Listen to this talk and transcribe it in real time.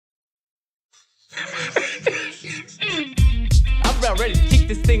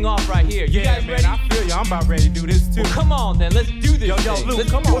this thing off right here. You guys ready? I feel you. I'm about ready to do this too. Well, come on then, let's do this. Yo, Luke,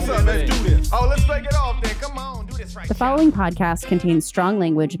 come on. What's up? Let's do this. Oh, let's break it off then. Come on, do this right. The following podcast contains strong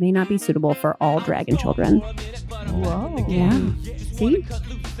language, may not be suitable for all dragon children. Whoa. Yeah. See?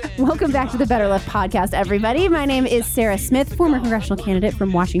 Welcome back to the Better Left podcast, everybody. My name is Sarah Smith, former congressional candidate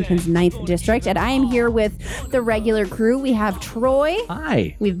from Washington's 9th District, and I am here with the regular crew. We have Troy.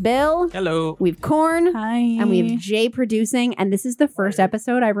 Hi. We have Bill. Hello. We have Corn. Hi. And we have Jay producing. And this is the first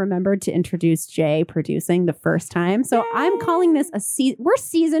episode I remembered to introduce Jay producing the first time. So I'm calling this we're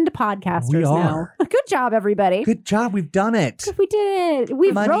seasoned podcasters We now. are. Good job, everybody. Good job. We've done it. We did it.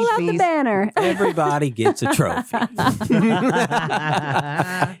 We've Money rolled out the fees. banner. Everybody gets a trophy.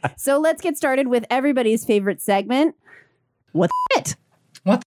 So let's get started with everybody's favorite segment. What the shit?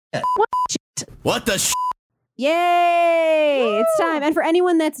 What the shit? What the sh**? Yay! It's time. And for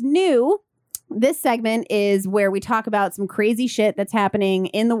anyone that's new, this segment is where we talk about some crazy shit that's happening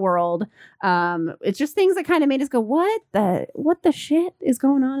in the world. It's just things that kind of made us go, what the shit is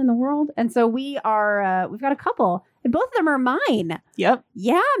going on in the world? And so we've got a couple. And both of them are mine. Yep.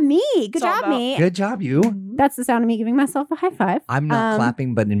 Yeah, me. Good It's all job, about- me. Good job, you. That's the sound of me giving myself a high five. I'm not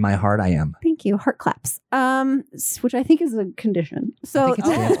clapping, but in my heart, I am. Thank you. Heart claps. Which I think is a condition. So think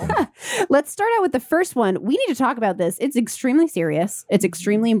it's let's start out with the first one. We need to talk about this. It's extremely serious. It's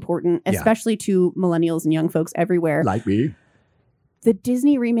extremely important, Yeah. especially to millennials and young folks everywhere. Like me. The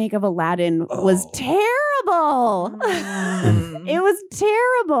Disney remake of Aladdin was terrible. It was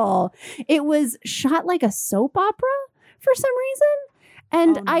terrible. It was shot like a soap opera for some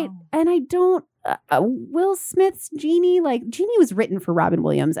reason. And I don't Will Smith's Genie was written for Robin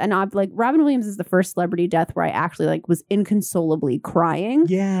Williams, and Robin Williams is the first celebrity death where I actually was inconsolably crying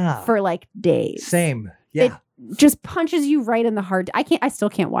Yeah. for days. Same. Yeah. It just punches you right in the heart. I still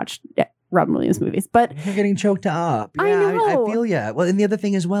can't watch Robin Williams movies, but You're getting choked up. I Yeah, know. I feel you. Well, and the other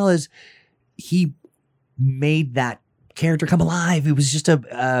thing as well is he made that character come alive. It was just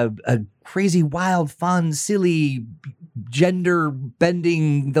a crazy, wild, fun, silly, gender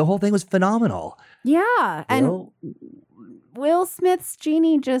bending. The whole thing was phenomenal. yeah, and Bill? Will Smith's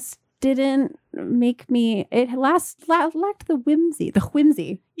Genie just didn't make me. It lacked the whimsy.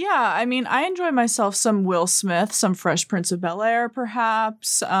 Yeah, I mean, I enjoy myself some Will Smith, some Fresh Prince of Bel-Air,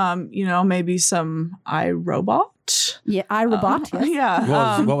 perhaps. Maybe some iRobot. Yeah, iRobot. Yes.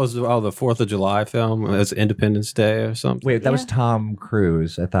 Yeah. What was the 4th of July film? It's Independence Day or something? Wait, that was Yeah. Tom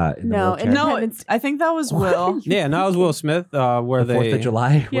Cruise, I thought. in the No, wheelchair. No, Independence- I think that was Will. Yeah, no, it was Will Smith. Where the they 4th of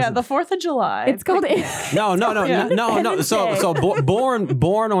July. Yeah, Was the 4th of July. It's called. No. Yeah. So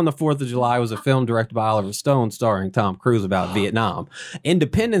Born on the 4th of July was a film directed by Oliver Stone, starring Tom Cruise about Vietnam.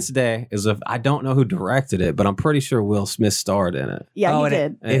 Independence Day I don't know who directed it, but I'm pretty sure Will Smith starred in it. Yeah, he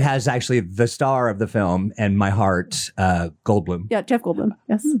and did. It has actually the star of the film and my heart, Goldblum. Yeah, Jeff Goldblum.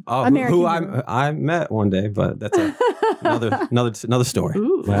 Yes, Oh, American who hero. I met one day, but that's another story.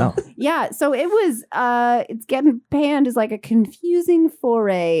 Ooh. Wow. Yeah, so it was. It's getting panned as a confusing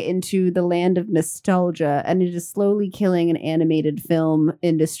foray into the land of nostalgia, and it is slowly killing an animated film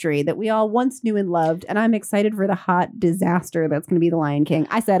industry that we all once knew and loved. And I'm excited for the hot disaster that's going to be The Lion King.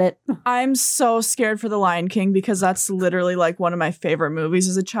 I said it. I'm so scared for The Lion King because that's literally one of my favorite movies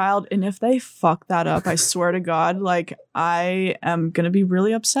as a child. And if they fuck that up, I swear to God, I am going to be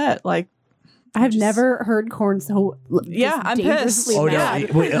really upset. I've never heard Corn so Yeah, I'm dangerously pissed. Oh, no.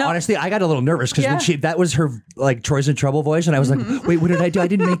 mad. Wait, honestly, I got a little nervous because Yeah. that was her Troy's in Trouble voice, and I was like, "Wait, what did I do? I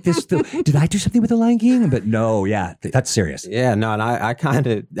didn't make this. Did I do something with the Lion King?" But no, yeah, that's serious. Yeah, no, and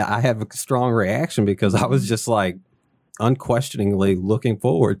I have a strong reaction because I was just unquestioningly looking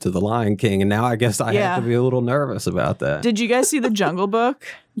forward to The Lion King, and now I guess I Yeah. have to be a little nervous about that. Did you guys see The Jungle Book?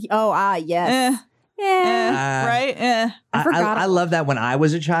 Oh, yes. Right? I forgot. I love that when I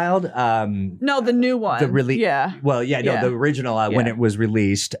was a child. No, the new one. Yeah. Well, yeah, no, Yeah. the original when Yeah. it was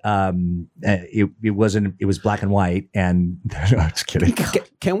released, it wasn't. It was black and white, and no, just kidding.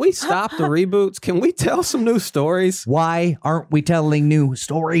 Can we stop the reboots? Can we tell some new stories? Why aren't we telling new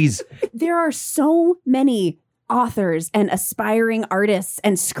stories? There are so many authors and aspiring artists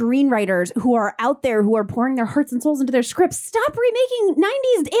and screenwriters who are out there who are pouring their hearts and souls into their scripts. Stop remaking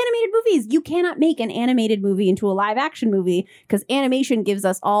 90s animated movies. You cannot make an animated movie into a live action movie because animation gives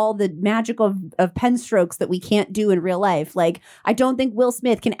us all the magic of pen strokes that we can't do in real life. I don't think Will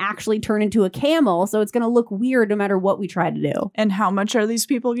Smith can actually turn into a camel, so it's going to look weird no matter what we try to do. And how much are these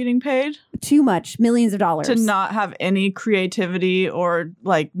people getting paid? Too much, millions of dollars. To not have any creativity or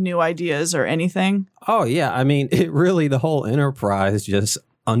new ideas or anything? Oh yeah, I mean, the whole enterprise just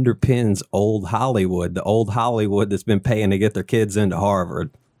underpins old Hollywood, the old Hollywood that's been paying to get their kids into Harvard.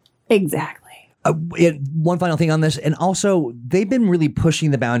 Exactly. One final thing on this, and also they've been really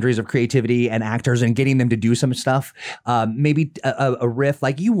pushing the boundaries of creativity and actors and getting them to do some stuff. Maybe a riff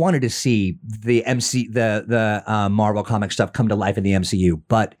like you wanted to see the Marvel comic stuff come to life in the MCU,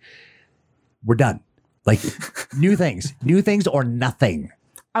 but we're done. Like new things or nothing.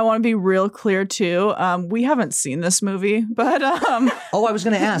 I want to be real clear too. We haven't seen this movie, but Oh, I was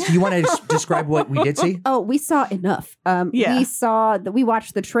going to ask. You want to describe what we did see? Oh, we saw enough. Yeah. We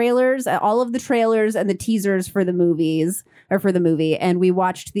watched the trailers, all of the trailers and the teasers for the movies or for the movie, and we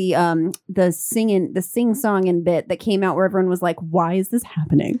watched the sing song and bit that came out where everyone was like, "Why is this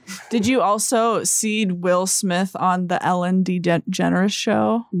happening?" did you also see Will Smith on the Ellen DeGeneres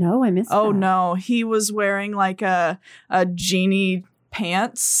show? No, I missed. Oh that. no, he was wearing like a genie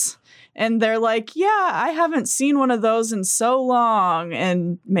pants. And they're like, yeah, I haven't seen one of those in so long,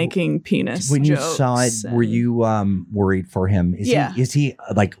 and making penis When you jokes saw it, were you worried for him? Is he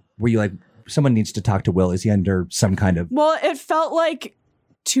like, were you like, someone needs to talk to Will? Is he under some kind of... Well, it felt like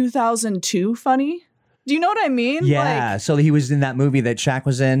 2002 funny. Do you know what I mean? Yeah, so he was in that movie that Shaq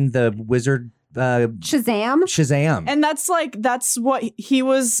was in, the Wizard... Shazam. And that's what he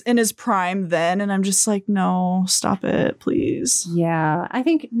was in his prime then, and I'm just like, no, stop it, please. Yeah, I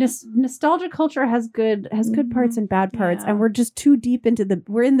think nostalgia culture has good parts and bad parts, and we're just too deep into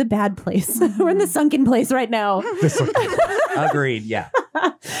we're in the bad place. We're in the sunken place right now. Agreed. Yeah.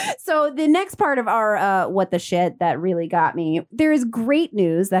 So the next part of our what the shit that really got me, there is great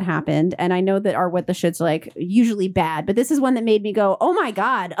news that happened, and I know that our what the shit's like usually bad, but this is one that made me go, oh my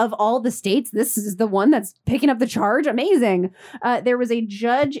god, of all the states, this is the one that's picking up the charge. Amazing. There was a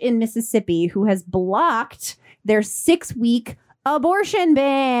judge in Mississippi who has blocked their 6-week abortion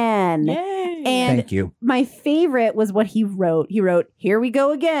ban. Yay. And thank you. My favorite was what he wrote. He wrote, "Here we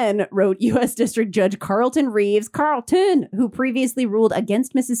go again," wrote U.S. District Judge Carlton Reeves, who previously ruled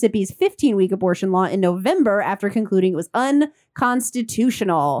against Mississippi's 15-week abortion law in November after concluding it was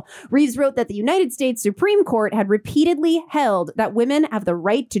unconstitutional. Reeves wrote that the United States Supreme Court had repeatedly held that women have the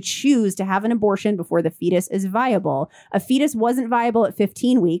right to choose to have an abortion before the fetus is viable. A fetus wasn't viable at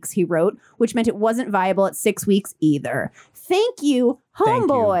 15 weeks, he wrote, which meant it wasn't viable at 6 weeks either. Thank you,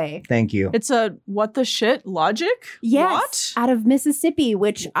 homeboy. Thank you. It's a what the shit logic? Yes, What? out of Mississippi,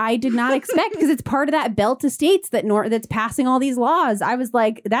 which I did not expect because it's part of that belt of states that's passing all these laws. I was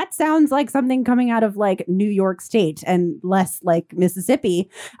like, that sounds like something coming out of like New York State and less like Mississippi.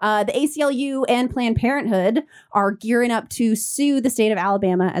 The ACLU and Planned Parenthood are gearing up to sue the state of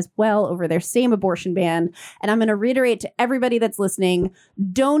Alabama as well over their same abortion ban. And I'm going to reiterate to everybody that's listening,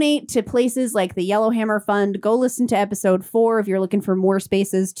 donate to places like the Yellowhammer Fund. Go listen to episode 4 if you're looking for more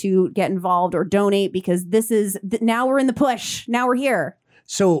spaces to get involved or donate, because this is now we're in the push. Now we're here.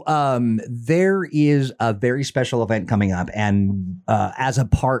 So there is a very special event coming up, and as a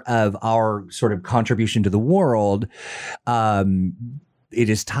part of our sort of contribution to the world, it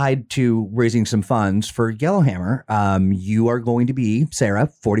is tied to raising some funds for Yellowhammer. You are going to be, Sarah,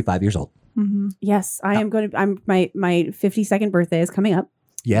 45 years old. Mm-hmm. Yes, I am going to. My 52nd birthday is coming up.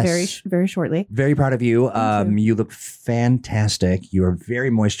 Yes. Very shortly. Very proud of you. Thank you. You look fantastic. You are very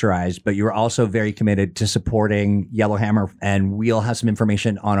moisturized, but you're also very committed to supporting Yellowhammer. And we'll have some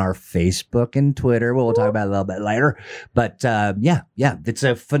information on our Facebook and Twitter. We'll talk about it a little bit later. But yeah, it's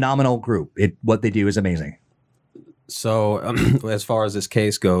a phenomenal group. What they do is amazing. So as far as this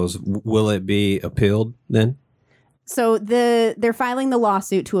case goes, will it be appealed then? So they're filing the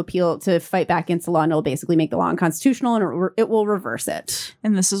lawsuit to fight back against the law, and it'll basically make the law unconstitutional, and it will reverse it.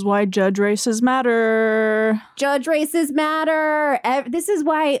 And this is why judge races matter. Judge races matter. This is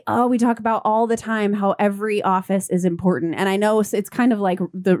why we talk about all the time how every office is important. And I know it's kind of like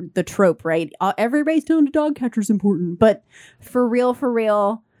the trope, right? Everybody's telling the dog catcher's important, but for real,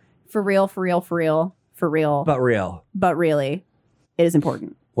 but really, it is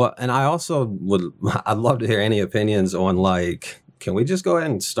important. Well, and I also I'd love to hear any opinions on, like, can we just go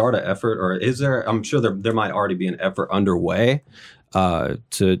ahead and start an effort, or is there, I'm sure there might already be an effort underway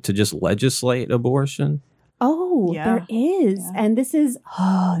to just legislate abortion. Oh, Yeah. there is. Yeah. And this is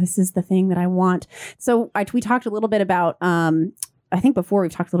the thing that I want. So we talked a little bit about, I think before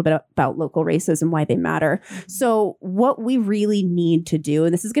we've talked a little bit about local races and why they matter. So what we really need to do,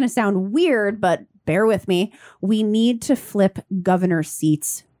 and this is going to sound weird, but bear with me, we need to flip governor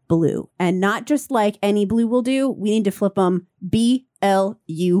seats blue, and not just like any blue will do. We need to flip them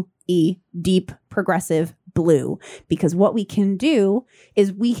BLUE, deep progressive blue, because what we can do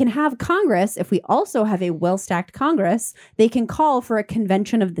is we can have Congress. If we also have a well-stacked Congress, they can call for a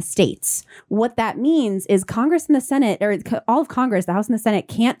convention of the states. What that means is Congress and the Senate, or all of Congress, the House and the Senate,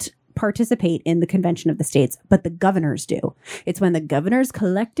 can't participate in the convention of the states, but the governors do. It's when the governors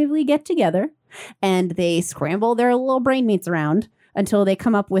collectively get together and they scramble their little brain meats around until they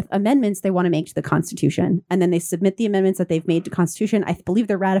come up with amendments they want to make to the Constitution. And then they submit the amendments that they've made to Constitution. I believe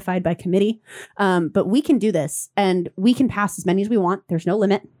they're ratified by committee. But we can do this and we can pass as many as we want. There's no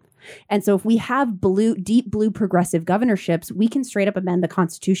limit. And so if we have deep blue progressive governorships, we can straight up amend the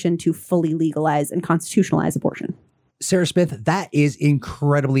Constitution to fully legalize and constitutionalize abortion. Sarah Smith, that is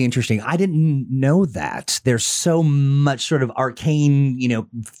incredibly interesting. I didn't know that. There's so much sort of arcane,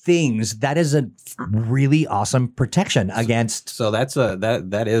 things. That is a really awesome protection against. So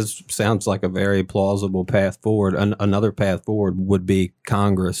sounds like a very plausible path forward. Another path forward would be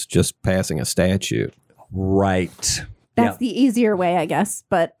Congress just passing a statute. Right. That's the easier way, I guess.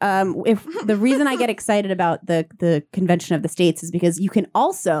 But if the reason I get excited about the Convention of the States is because you can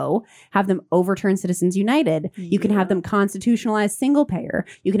also have them overturn Citizens United. You can have them constitutionalize single payer.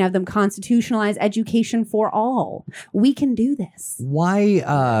 You can have them constitutionalize education for all. We can do this. Why?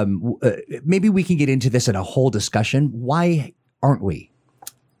 Maybe we can get into this in a whole discussion. Why aren't we?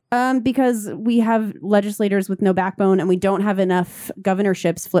 Because we have legislators with no backbone and we don't have enough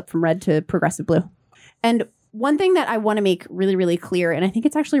governorships flipped from red to progressive blue. And one thing that I want to make really, really clear, and I think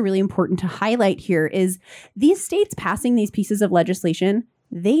it's actually really important to highlight here, is these states passing these pieces of legislation,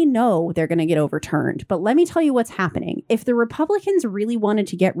 they know they're going to get overturned. But let me tell you what's happening. If the Republicans really wanted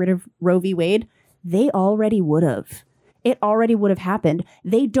to get rid of Roe v. Wade, they already would have. It already would have happened.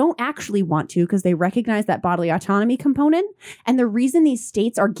 They don't actually want to because they recognize that bodily autonomy component. And the reason these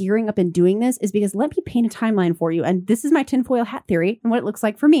states are gearing up and doing this is because, let me paint a timeline for you. And this is my tinfoil hat theory and what it looks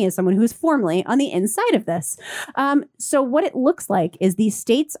like for me as someone who is formally on the inside of this. So what it looks like is these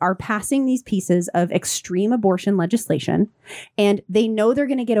states are passing these pieces of extreme abortion legislation, and they know they're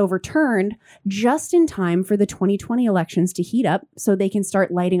going to get overturned just in time for the 2020 elections to heat up so they can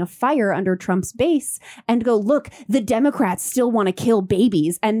start lighting a fire under Trump's base and go, look, the Democrats still want to kill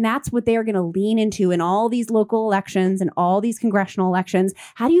babies. And that's what they are going to lean into in all these local elections and all these congressional elections.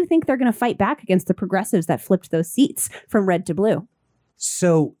 How do you think they're going to fight back against the progressives that flipped those seats from red to blue?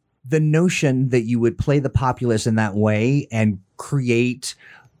 So the notion that you would play the populace in that way and create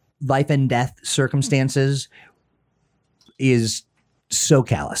life and death circumstances is so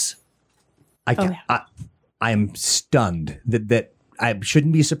callous. I am stunned that I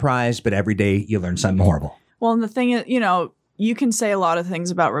shouldn't be surprised, but every day you learn something horrible. Well, and the thing is, you can say a lot of things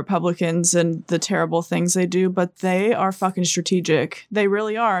about Republicans and the terrible things they do, but they are fucking strategic. They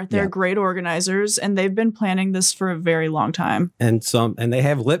really are. They're great organizers, and they've been planning this for a very long time. And they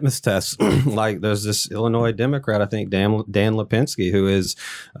have litmus tests. Like there's this Illinois Democrat, I think Dan Lipinski, who is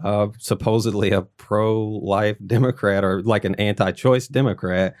supposedly a pro-life Democrat or like an anti-choice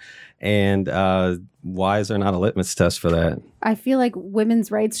Democrat. And why is there not a litmus test for that? I feel like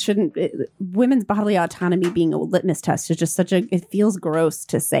women's rights women's bodily autonomy being a litmus test is just it feels gross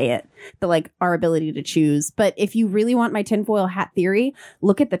to say it, but like our ability to choose. But if you really want my tinfoil hat theory,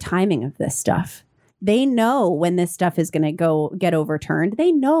 look at the timing of this stuff. They know when this stuff is going to get overturned.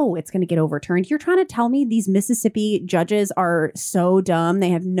 They know it's going to get overturned. You're trying to tell me these Mississippi judges are so dumb. They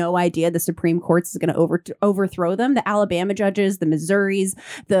have no idea the Supreme Court is going to overthrow them. The Alabama judges, the Missouris,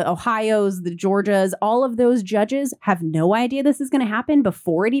 the Ohios, the Georgias, all of those judges have no idea this is going to happen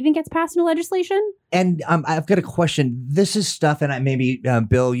before it even gets passed into legislation. And I've got a question. This is stuff, and maybe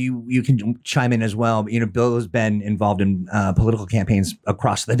Bill, you can chime in as well. Bill has been involved in political campaigns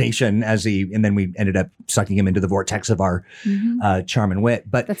across the nation and then we ended up sucking him into the vortex of our charm and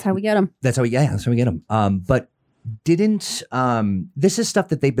wit. But that's how we get him. That's how we get him. But this is stuff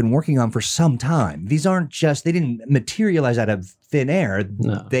that they've been working on for some time. These they didn't materialize out of thin air.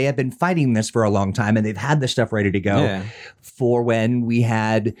 No. They have been fighting this for a long time, and they've had this stuff ready to go for when we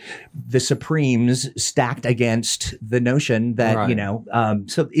had the Supremes stacked against the notion that,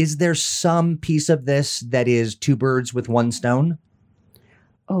 so is there some piece of this that is two birds with one stone?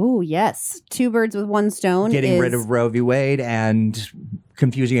 Oh, yes. Two birds with one stone. Getting rid of Roe v. Wade and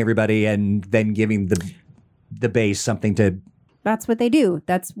confusing everybody and then giving the base something to... That's what they do.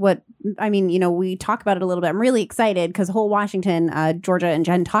 That's what, we talk about it a little bit. I'm really excited because whole Washington, Georgia and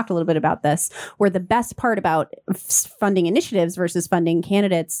Jen talked a little bit about this, where the best part about funding initiatives versus funding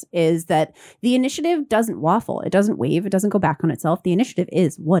candidates is that the initiative doesn't waffle. It doesn't wave. It doesn't go back on itself. The initiative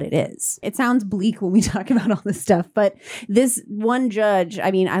is what it is. It sounds bleak when we talk about all this stuff, but this one judge, I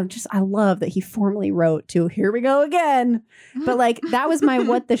love that he formally wrote to, here we go again. But that was my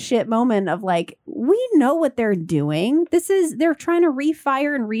what the shit moment of we know what they're doing. They're trying to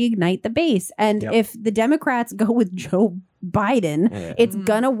refire and reignite the base. And if the Democrats go with Joe Biden, it's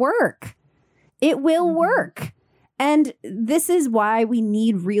gonna work. It will work. And this is why we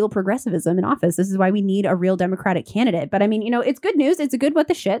need real progressivism in office. This is why we need a real Democratic candidate. But I mean, it's good news. It's a good what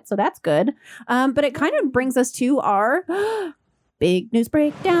the shit. So that's good. But it kind of brings us to our big news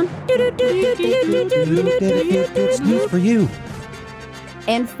breakdown. News for you.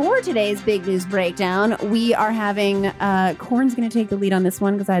 And for today's big news breakdown, we are having Corn's going to take the lead on this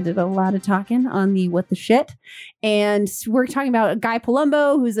one because I did a lot of talking on the what the shit. And we're talking about Guy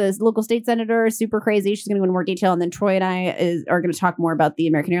Palumbo, who's a local state senator, super crazy. She's going to go into more detail. And then Troy and I are going to talk more about the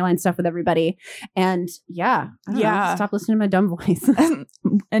American Airlines stuff with everybody. And I don't know, stop listening to my dumb voice.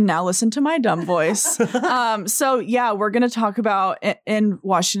 And now listen to my dumb voice. We're going to talk about in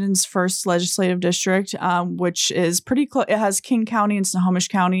Washington's first legislative district, which is pretty close. It has King County and Snohomish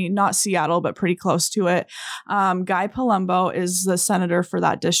County, not Seattle, but pretty close to it. Guy Palumbo is the senator for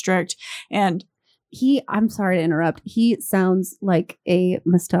that district. And I'm sorry to interrupt. He sounds like a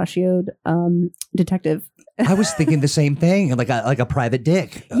mustachioed detective. I was thinking the same thing, like a private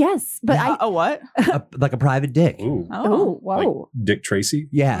dick. Yes, but a what? Like a private dick. Ooh. Oh, whoa. Like Dick Tracy?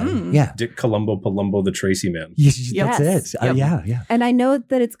 Yeah, yeah. Dick Palumbo, the Tracy man. That's it. Yep. Yeah. And I know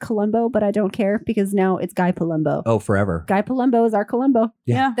that it's Columbo, but I don't care because now it's Guy Palumbo. Oh, forever. Guy Palumbo is our Columbo.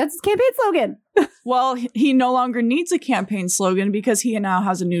 Yeah. That's his campaign slogan. Well, he no longer needs a campaign slogan because he now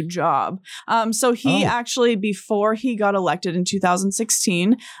has a new job. So he actually, before he got elected in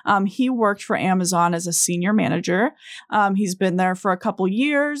 2016, he worked for Amazon as a senior manager. He's been there for a couple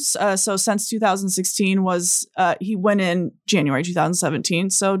years. So since 2016 he went in January 2017.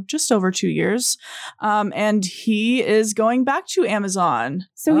 So just over 2 years. And he is going back to Amazon.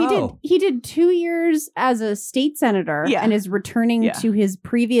 So he did 2 years as a state senator and is returning to his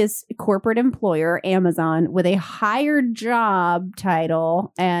previous corporate employer, Amazon, with a higher job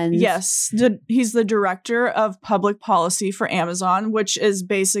title. And yes, he's the director of public policy for Amazon, which is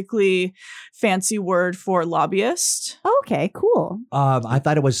basically fancy word for lobbyist. Okay, cool. I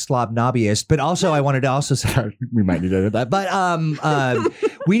thought it was slob knobbyist, but also I wanted to also say we might need to do that. But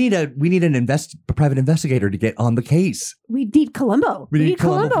we need a private investigator to get on the case. We need Columbo. We need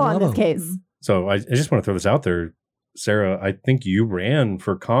Columbo on this case. So I just want to throw this out there, Sarah. I think you ran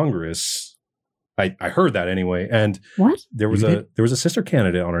for Congress. I heard that anyway. And what? There was a sister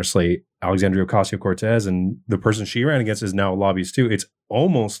candidate on our slate, Alexandria Ocasio-Cortez, and the person she ran against is now a lobbyist too. It's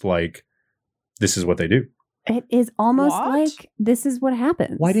almost like this is what they do. It is almost like this is what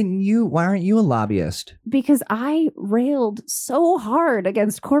happens. Why aren't you a lobbyist? Because I railed so hard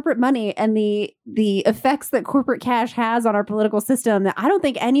against corporate money and the effects that corporate cash has on our political system that I don't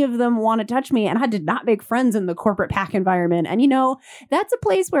think any of them want to touch me. And I did not make friends in the corporate PAC environment. And that's a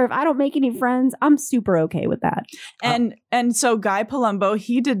place where if I don't make any friends, I'm super okay with that. And so Guy Palumbo,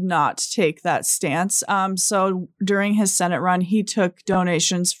 he did not take that stance. So during his Senate run, he took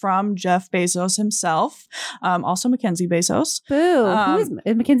donations from Jeff Bezos himself. Also Mackenzie Bezos. Boo. Who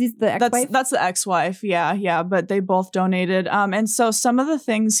is Mackenzie's the ex-wife? That's the ex-wife. Yeah. But they both donated. And so some of the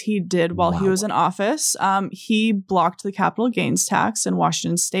things he did while he was in office, he blocked the capital gains tax in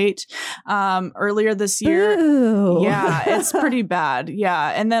Washington state earlier this year. Boo. Yeah, it's pretty bad. Yeah.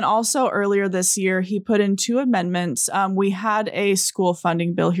 And then also earlier this year, he put in 2 amendments. We had a school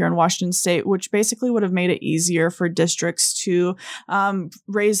funding bill here in Washington state, which basically would have made it easier for districts to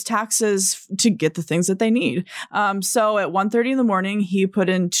raise taxes to get the things that they need. So at 1:30 in the morning, he put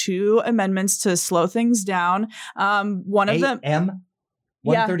in 2 amendments to slow things down. One of them,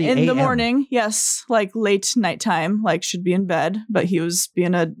 in the morning, yes, like late nighttime, like should be in bed, but he was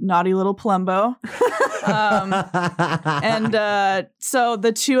being a naughty little Palumbo. So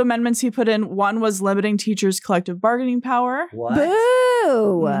the 2 amendments he put in, one was limiting teachers' collective bargaining power. What?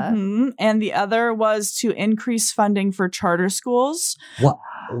 Boo! Mm-hmm. And the other was to increase funding for charter schools. What?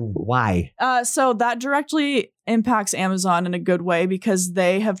 Why? So that directly impacts Amazon in a good way because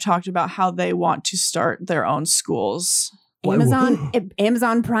they have talked about how they want to start their own schools.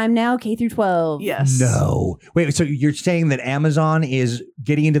 Amazon Prime Now, K through 12. Yes. No. Wait, so you're saying that Amazon is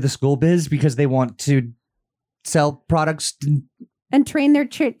getting into the school biz because they want to sell products and train their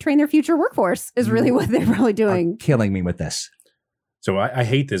future workforce is really what they're probably doing. Killing me with this. So I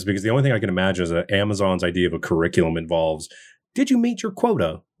hate this because the only thing I can imagine is that Amazon's idea of a curriculum involves, did you meet your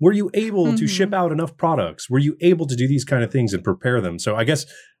quota? Were you able to ship out enough products? Were you able to do these kind of things and prepare them? So I guess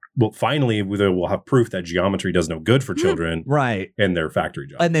well, finally, we'll have proof that geometry does no good for children Right. in their factory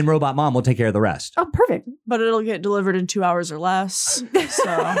jobs. And then Robot Mom will take care of the rest. Oh, perfect. But it'll get delivered in 2 hours or less.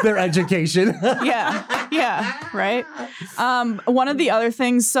 So Their education. yeah, right. One of the other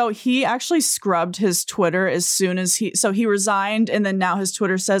things, so he actually scrubbed his Twitter as soon as he resigned, and then now his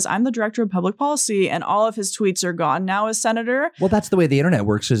Twitter says, I'm the director of public policy, and all of his tweets are gone now as senator. Well, that's the way the internet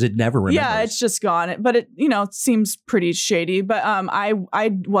works, because it never remembers. Yeah, it's just gone. But it, it seems pretty shady. But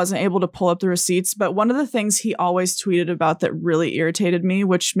I wasn't able to pull up the receipts. But one of the things he always tweeted about that really irritated me,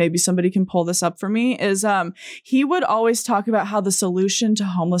 which maybe somebody can pull this up for me, is he would always talk about how the solution to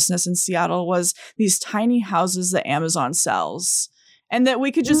homelessness in Seattle was these tiny houses that Amazon sells. And that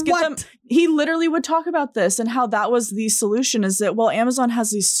we could just get them. He literally would talk about this and how that was the solution, is that, well, Amazon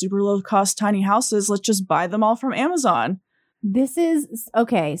has these super low cost tiny houses. Let's just buy them all from Amazon. This is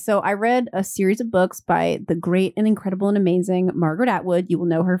okay. So I read a series of books by the great and incredible and amazing Margaret Atwood. You will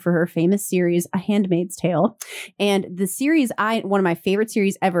know her for her famous series, A Handmaid's Tale. And the series, one of my favorite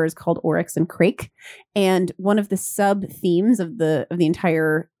series ever, is called Oryx and Crake. And one of the sub themes of the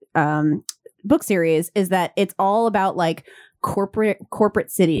entire book series is that it's all about like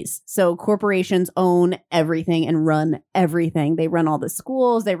corporate cities. So corporations own everything and run everything. They run all the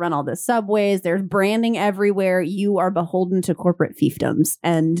schools, they run all the subways, there's branding everywhere. You are beholden to corporate fiefdoms.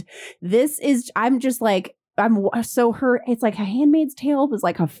 And this is, it's like A Handmaid's Tale was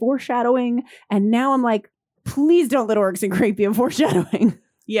like a foreshadowing. And now I'm like, please don't let Oryx and Crake be a foreshadowing.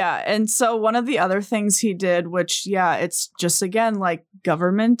 Yeah. And so one of the other things he did, which, it's just, again, like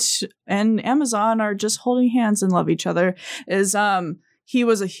government and Amazon are just holding hands and love each other, is he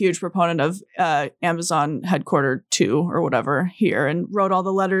was a huge proponent of Amazon headquarter 2 or whatever here, and wrote all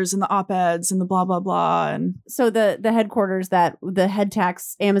the letters and the op-eds and the blah, blah, blah. And so the headquarters that the head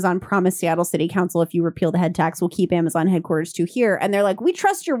tax, Amazon promised Seattle City Council, if you repeal the head tax, we'll keep Amazon headquarters 2 here. And they're like, we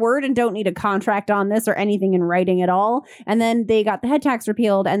trust your word and don't need a contract on this or anything in writing at all. And then they got the head tax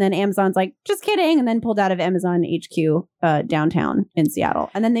repealed. And then Amazon's like, just kidding. And then pulled out of Amazon HQ downtown in Seattle.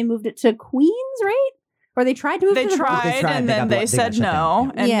 And then they moved it to Queens, right? Or they tried to move they to the tried, and then they said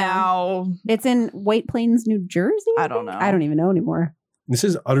no. And now it's in White Plains, New Jersey. I don't know. I don't even know anymore. This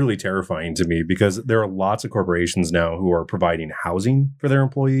is utterly terrifying to me, because there are lots of corporations now who are providing housing for their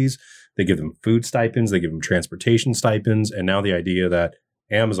employees. They give them food stipends, they give them transportation stipends. And now the idea that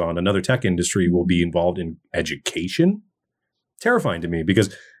Amazon, another tech industry, will be involved in education, terrifying to me,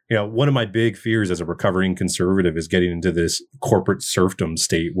 because one of my big fears as a recovering conservative is getting into this corporate serfdom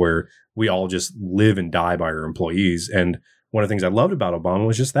state where we all just live and die by our employees. And one of the things I loved about Obama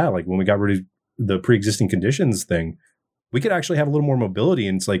was just that, like when we got rid of the pre-existing conditions thing, we could actually have a little more mobility.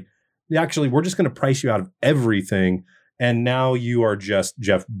 And it's like, actually, we're just going to price you out of everything. And now you are just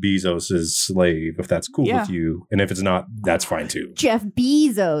Jeff Bezos' slave, if that's cool with you. And if it's not, that's fine too. Jeff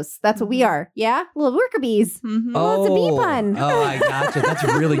Bezos. That's what we are. Yeah? Little worker bees. Mm-hmm. Oh, it's a bee pun. Oh, I gotcha. That's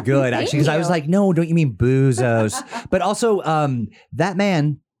really good, actually. Because I was like, no, don't you mean boozos? But also, that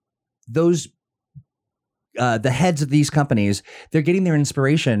man, those, the heads of these companies, they're getting their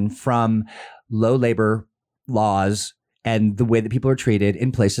inspiration from low labor laws and the way that people are treated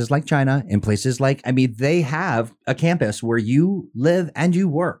in places like China, in places like, they have a campus where you live and you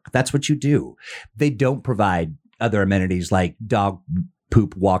work. That's what you do. They don't provide other amenities like dog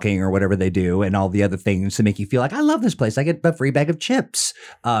poop walking or whatever they do and all the other things to make you feel like, I love this place. I get a free bag of chips.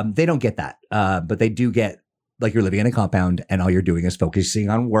 They don't get that. But they do get like you're living in a compound and all you're doing is focusing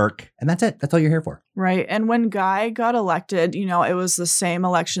on work. And that's it. That's all you're here for. Right. And when Guy got elected, it was the same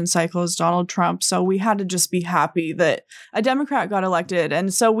election cycle as Donald Trump. So we had to just be happy that a Democrat got elected.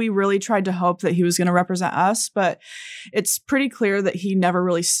 And so we really tried to hope that he was going to represent us. But it's pretty clear that he never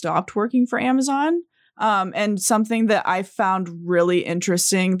really stopped working for Amazon. And something that I found really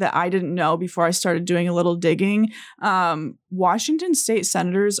interesting that I didn't know before I started doing a little digging, Washington state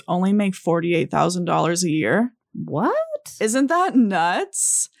senators only make $48,000 a year. What? Isn't that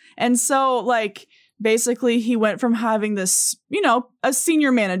nuts? And so, basically he went from having this, a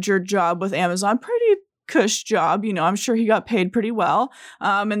senior manager job with Amazon, pretty cush job, I'm sure he got paid pretty well,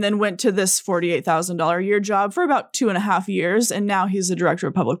 and then went to this $48,000 a year job for about 2.5 years, and now he's the director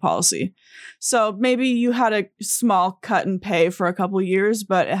of public policy. So maybe you had a small cut in pay for a couple of years,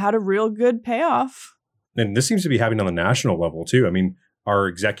 but it had a real good payoff. And this seems to be happening on the national level too. Our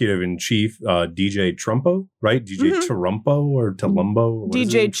executive in chief, DJ Trumpo, right? DJ Trumpo or Tulumbo?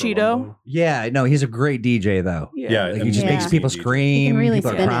 DJ Cheeto. Yeah, no, he's a great DJ though. Yeah. He just makes people scream. Really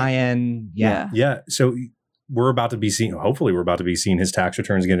people are spin it. crying. Yeah. Yeah. So hopefully we're about to be seeing his tax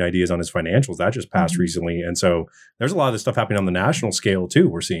returns, getting ideas on his financials. That just passed recently. And so there's a lot of this stuff happening on the national scale too,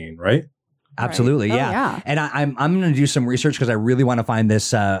 we're seeing, right? Absolutely, Oh, yeah. yeah. And I'm going to do some research because I really want to find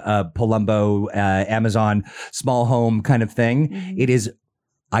this Palumbo Amazon small home kind of thing. Mm-hmm. It is.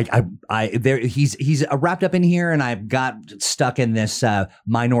 He's wrapped up in here, and I've got stuck in this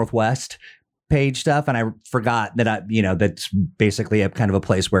My Northwest page stuff, and I forgot that that's basically a kind of a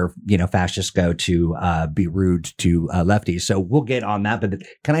place where fascists go to be rude to lefties. So we'll get on that. But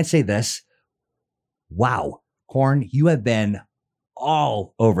can I say this? Wow, Corn, you have been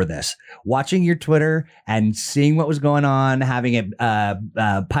all over this, watching your Twitter and seeing what was going on, having it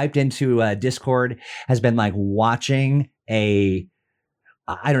piped into Discord has been like watching a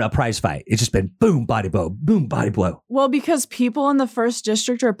prize fight. It's just been boom, body blow, boom, body blow. Well, because people in the first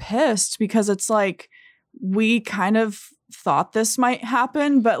district are pissed because it's like, we kind of thought this might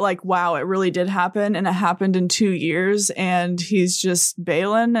happen, but like, wow, it really did happen. And it happened in 2 years, and he's just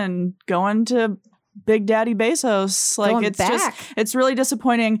bailing and going to Big Daddy Bezos. Like, Going it's back. it's really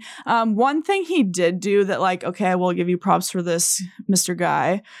disappointing. One thing he did do that, like, okay, I will give you props for this, Mr.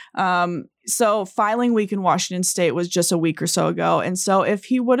 Guy. So filing week in Washington State was just a week or so ago. And so if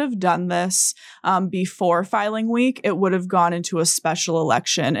he would have done this before filing week, it would have gone into a special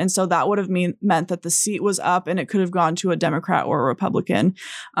election. And so that would have meant that the seat was up and it could have gone to a Democrat or a Republican.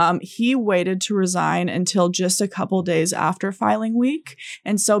 He waited to resign until just a couple days after filing week.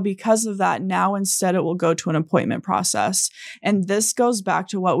 And so because of that, now instead it will go to an appointment process. And this goes back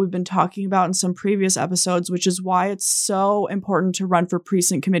to what we've been talking about in some previous episodes, which is why it's so important to run for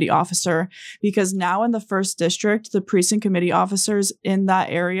precinct committee officer. Because now in the first district, the precinct committee officers in that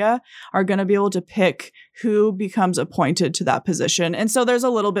area are going to be able to pick who becomes appointed to that position. And so there's a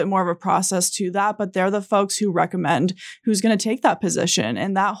little bit more of a process to that, but they're the folks who recommend who's going to take that position.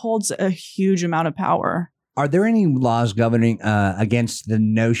 And that holds a huge amount of power. Are there any laws governing against the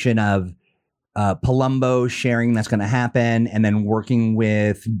notion of Palumbo sharing that's going to happen, and then working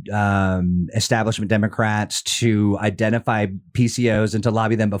with establishment Democrats to identify PCOs and to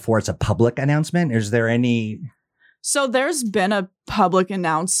lobby them before it's a public announcement? Is there any? So there's been a public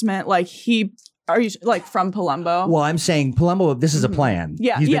announcement, like are you like from Palumbo? Well, I'm saying Palumbo, this is a plan.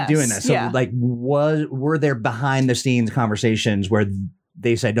 Yeah, he's been yes, doing this. So yeah. like, were there behind the scenes conversations where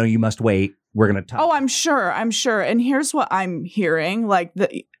they said, no, you must wait, we're going to talk? Oh, I'm sure. And here's what I'm hearing, like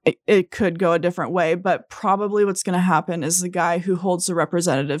it could go a different way, but probably what's going to happen is the guy who holds the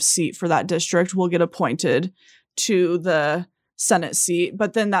representative seat for that district will get appointed to the Senate seat,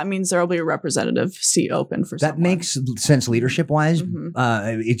 but then that means there will be a representative seat open for that someone. makes sense leadership wise. Mhm.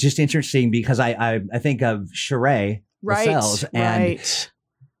 It's just interesting because I think of Sheree Lascelles, and Right.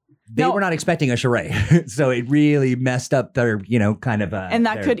 they No. were not expecting a Sheree, so it really messed up their kind of And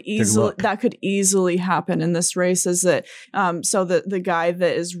that could easily happen in this race. Is that so the guy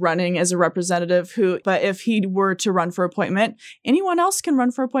that is running as a representative but if he were to run for appointment, anyone else can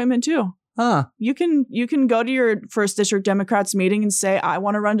run for appointment too. You can go to your first district Democrats meeting and say, I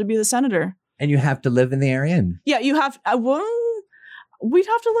want to run to be the senator. And you have to live in the area. And Yeah, you have. We'd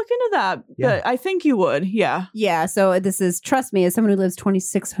have to look into that, Yeah. but I think you would. Yeah. Yeah, so this is, trust me, as someone who lives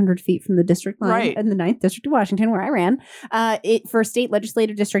 2,600 feet from the district line Right. in the 9th District of Washington, where I ran, for a state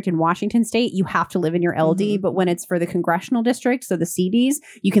legislative district in Washington State, you have to live in your LD, but when it's for the congressional district, so the CDs,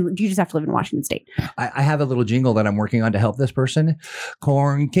 you just have to live in Washington State. I have a little jingle that I'm working on to help this person.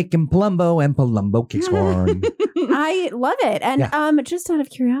 Corn kicking Palumbo, and Palumbo kicks corn. I love it. And just out of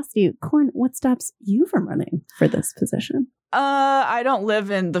curiosity, Corn, what stops you from running for this position? I don't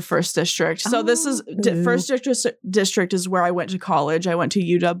live in the first district. So this is first district is where I went to college. I went to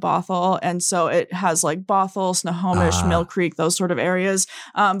UW Bothell. And so it has like Bothell, Snohomish, Mill Creek, those sort of areas.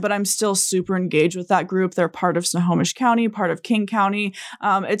 But I'm still super engaged with that group. They're part of Snohomish County, part of King County.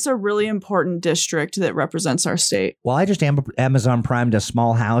 It's a really important district that represents our state. Well, I just Amazon Primed a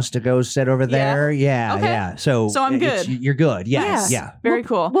small house to go sit over there. Yeah. Okay. Yeah. So I'm good. You're good. Yes. Yeah. Very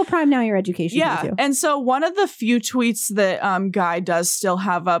cool. We'll prime now your education. Yeah. Too. And so one of the few tweets that Guy does still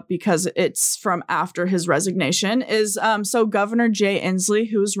have up, because it's from after his resignation, is so Governor Jay Inslee,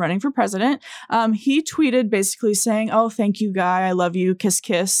 who is running for president, he tweeted basically saying, oh, thank you, Guy. I love you. Kiss,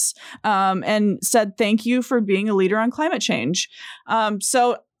 kiss. And said, thank you for being a leader on climate change.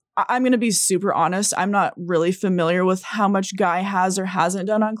 So I'm going to be super honest. I'm not really familiar with how much Guy has or hasn't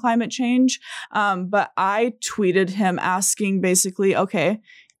done on climate change. But I tweeted him asking basically, okay,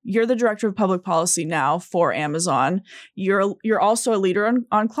 you're the director of public policy now for Amazon. You're also a leader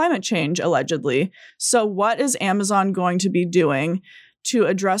on climate change, allegedly. So what is Amazon going to be doing to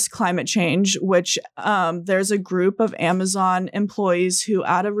address climate change, which there's a group of Amazon employees who,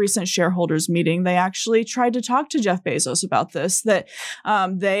 at a recent shareholders meeting, they actually tried to talk to Jeff Bezos about this, that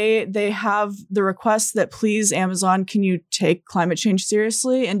they have the request that, please, Amazon, can you take climate change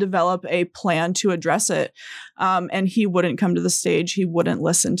seriously and develop a plan to address it? And he wouldn't come to the stage. He wouldn't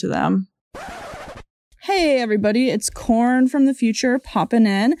listen to them. Hey everybody, it's Corn from the future popping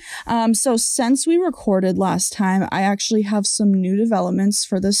in. So since we recorded last time, I actually have some new developments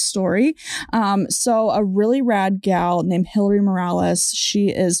for this story. So a really rad gal named Hillary Morales, she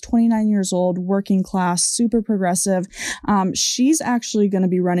is 29 years old, working class, super progressive. She's actually going to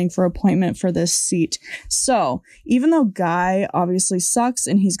be running for appointment for this seat. So even though Guy obviously sucks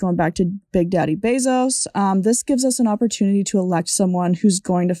and he's going back to Big Daddy Bezos, this gives us an opportunity to elect someone who's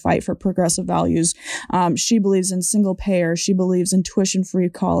going to fight for progressive values. She believes in single payer. She believes in tuition-free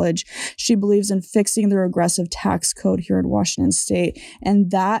college. She believes in fixing the regressive tax code here in Washington State.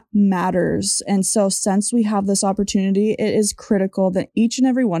 And that matters. And so since we have this opportunity, it is critical that each and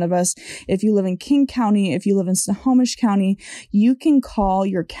every one of us, if you live in King County, if you live in Snohomish County, you can call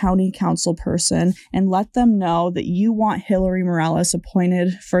your county council person and let them know that you want Hillary Morales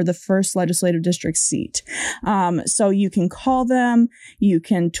appointed for the 1st legislative district seat. So you can call them, you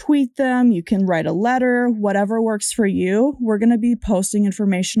can tweet them, you can write a letter, whatever works for you. We're going to be posting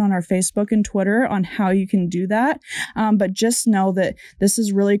information on our Facebook and Twitter on how you can do that. But just know that this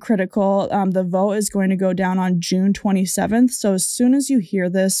is really critical. The vote is going to go down on June 27th. So as soon as you hear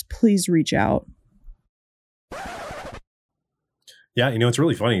this, please reach out. Yeah, it's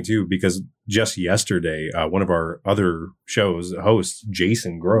really funny too, because just yesterday, one of our other hosts,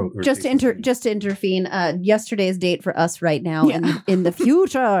 Jason Grove. Just to intervene, yesterday's date for us right now in the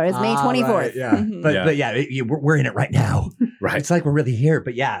future is May 24th. Right, yeah. Mm-hmm. But we're in it right now. Right. It's like we're really here,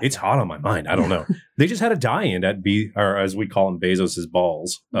 but yeah. It's hot on my mind. I don't know. They just had a die-in at or as we call him, Bezos's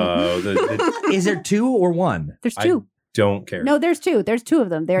balls. Is there 2 or 1? There's 2. Don't care. No, there's 2. There's 2 of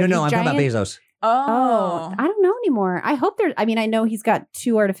them. No, I'm talking about Bezos. Oh, I don't know anymore. I hope there's, I know he's got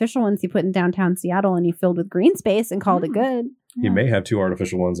 2 artificial ones he put in downtown Seattle and he filled with green space and called it good. He may have 2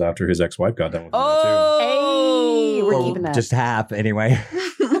 artificial ones after his ex-wife got done with him Hey, we're keeping that. Just half anyway.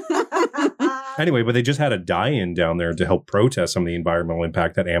 Anyway, but they just had a die-in down there to help protest some of the environmental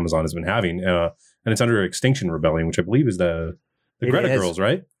impact that Amazon has been having. And it's under Extinction Rebellion, which I believe is the Greta Girls,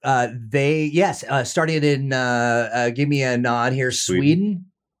 right? Started in, give me a nod here, Sweden.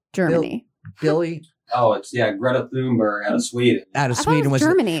 Germany. Billy. Oh, it's Greta Thunberg out of Sweden. I thought it was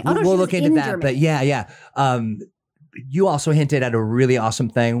Germany. We'll look into that. Germany. But yeah. You also hinted at a really awesome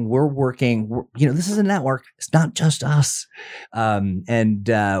thing. We're working, this is a network. It's not just us. And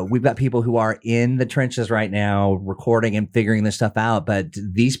we've got people who are in the trenches right now recording and figuring this stuff out. But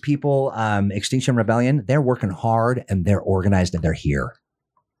these people, Extinction Rebellion, they're working hard and they're organized and they're here.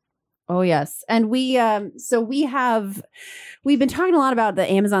 Oh, yes. And we've been talking a lot about the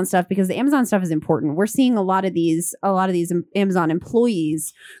Amazon stuff because the Amazon stuff is important. We're seeing a lot of these Amazon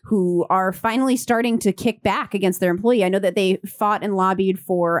employees who are finally starting to kick back against their employee. I know that they fought and lobbied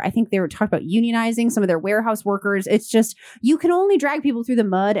for, I think they were talking about unionizing some of their warehouse workers. It's just, you can only drag people through the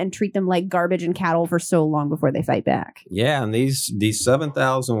mud and treat them like garbage and cattle for so long before they fight back. Yeah. And these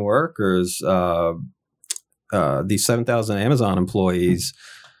 7,000 workers, these 7,000 Amazon employees,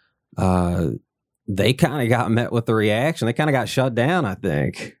 they kind of got met with the reaction. They kind of got shut down, I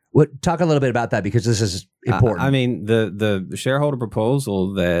think. Talk a little bit about that because this is important. The shareholder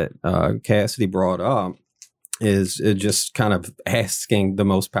proposal that Cassidy brought up is just kind of asking the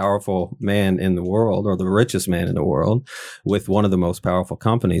most powerful man in the world or the richest man in the world with one of the most powerful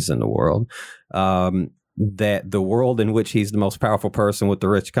companies in the world, that the world in which he's the most powerful person with the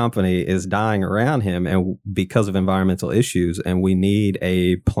rich company is dying around him and because of environmental issues. And we need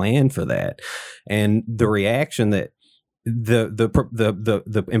a plan for that. And the reaction that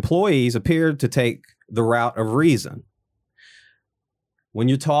the employees appeared to take the route of reason. When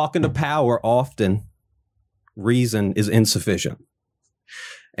you're talking to power, often reason is insufficient.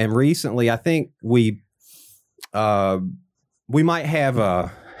 And recently, I think we might have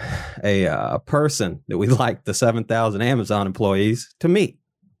a person that we like the 7,000 Amazon employees to meet.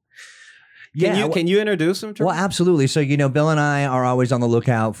 Can you introduce them? Well, absolutely. So, Bill and I are always on the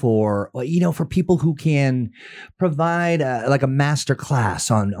lookout for people who can provide like a master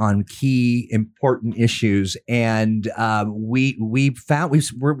class on key important issues. And we're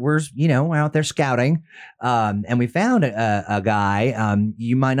out there scouting, and we found a guy.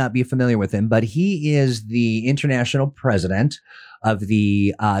 You might not be familiar with him, but he is the international president of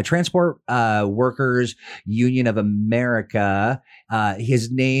the Transport Workers Union of America.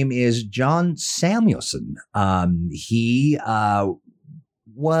 His name is John Samuelson. He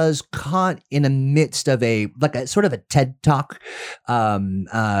was caught in the midst of a sort of a TED Talk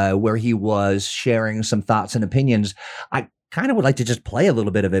where he was sharing some thoughts and opinions. I kind of would like to just play a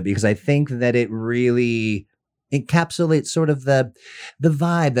little bit of it because I think that it really encapsulates sort of the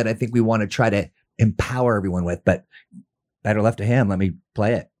vibe that I think we want to try to empower everyone with, but better left to him. Let me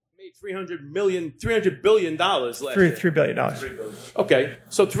play it. $300 billion last year. $3 billion. Okay,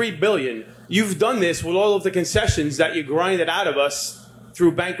 so $3 billion. You've done this with all of the concessions that you grinded out of us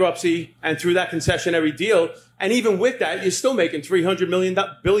through bankruptcy and through that concessionary deal, and even with that, you're still making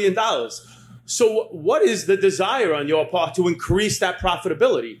 $300 billion. So, what is the desire on your part to increase that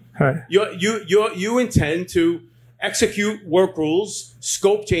profitability? Right. You intend to execute work rules,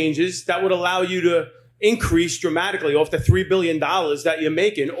 scope changes that would allow you to increase dramatically off the $3 billion that you're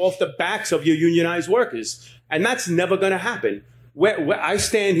making off the backs of your unionized workers. And that's never going to happen. Where I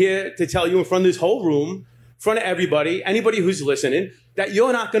stand here to tell you in front of this whole room, in front of everybody, anybody who's listening, that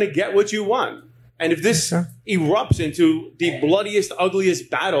you're not going to get what you want. And if this erupts into the bloodiest,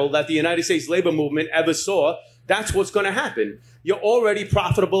 ugliest battle that the United States labor movement ever saw, that's what's going to happen. You're already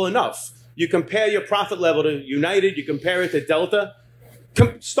profitable enough. You compare your profit level to United, you compare it to Delta.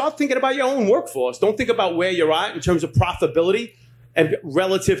 Start thinking about your own workforce. Don't think about where you're at in terms of profitability and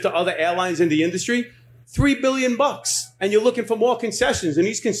relative to other airlines in the industry. $3 billion, and you're looking for more concessions, and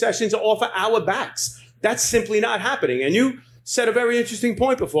these concessions are off of our backs. That's simply not happening. And you said a very interesting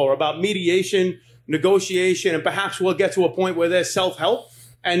point before about mediation, negotiation, and perhaps we'll get to a point where there's self-help.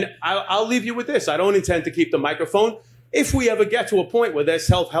 And I'll leave you with this. I don't intend to keep the microphone. If we ever get to a point where there's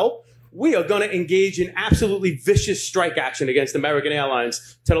self-help, we are going to engage in absolutely vicious strike action against American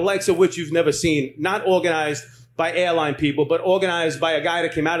Airlines to the likes of which you've never seen, not organized by airline people, but organized by a guy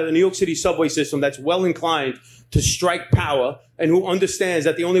that came out of the New York City subway system that's well inclined to strike power and who understands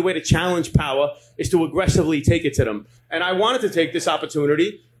that the only way to challenge power is to aggressively take it to them. And I wanted to take this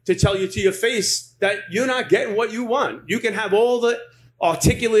opportunity to tell you to your face that you're not getting what you want. You can have all the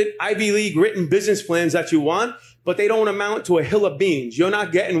articulate Ivy League written business plans that you want, but they don't amount to a hill of beans. You're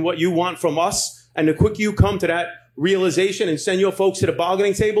not getting what you want from us. And the quicker you come to that realization and send your folks to the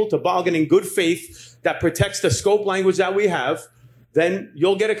bargaining table to bargain in good faith that protects the scope language that we have, then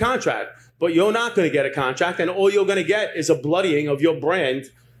you'll get a contract. But you're not going to get a contract, and all you're going to get is a bloodying of your brand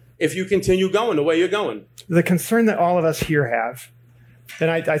if you continue going the way you're going. The concern that all of us here have, and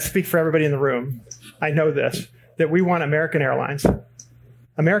I speak for everybody in the room, I know this, that we want American Airlines,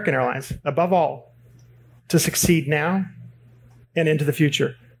 above all, to succeed now and into the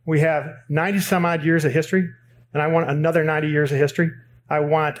future. We have 90 some odd years of history, and I want another 90 years of history. I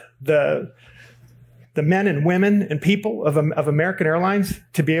want the men and women and people of American Airlines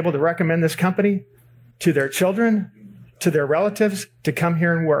to be able to recommend this company to their children, to their relatives, to come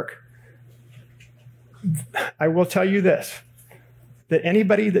here and work. I will tell you this, that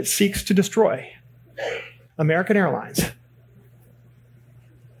anybody that seeks to destroy American Airlines,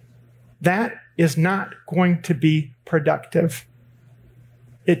 that is not going to be productive.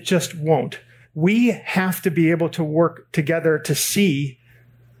 It just won't. We have to be able to work together to see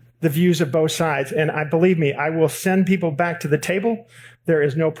the views of both sides. And believe me, I will send people back to the table. There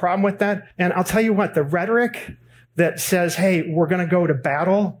is no problem with that. And I'll tell you what, the rhetoric that says, hey, we're going to go to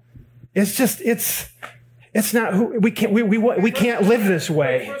battle, it's not who we can't live this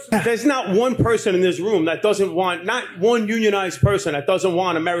way. There's not one person in this room that doesn't want, not one unionized person that doesn't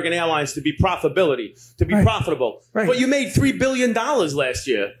want American Airlines to be profitable. Right. But you made $3 billion last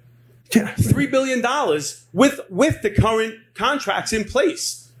year. $3 billion with the current contracts in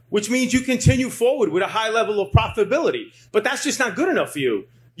place, which means you continue forward with a high level of profitability. But that's just not good enough for you.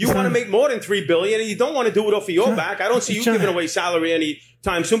 You want to make more than $3 billion, and you don't want to do it off of your back. I don't see you giving away salary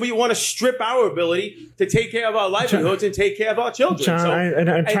anytime soon, but you want to strip our ability to take care of our livelihoods and take care of our children. John,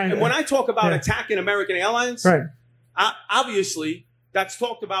 and when I talk about attacking American Airlines, right, obviously that's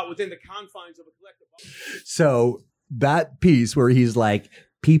talked about within the confines of a collective. So that piece where he's like,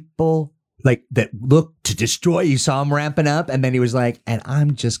 people like that look to destroy, you saw him ramping up, and then he was like, and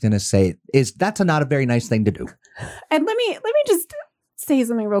I'm just going to say that's not a very nice thing to do. And let me just say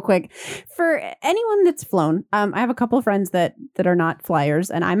something real quick. For anyone that's flown, I have a couple of friends that are not flyers,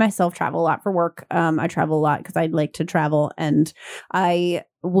 and I myself travel a lot for work. I travel a lot because I like to travel, and I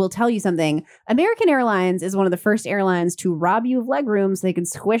will tell you something. American Airlines is one of the first airlines to rob you of legroom so they can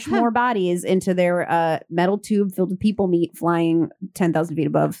squish more bodies into their metal tube filled with people meat flying 10,000 feet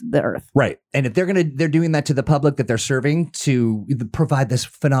above the earth. Right. And if they're doing that to the public that they're serving to provide this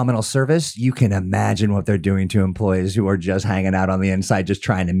phenomenal service, you can imagine what they're doing to employees who are just hanging out on the inside, just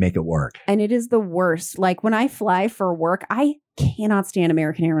trying to make it work. And it is the worst. Like when I fly for work, I cannot stand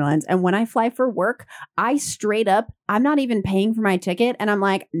American Airlines. And when I fly for work, I straight up, I'm not even paying for my ticket. And I'm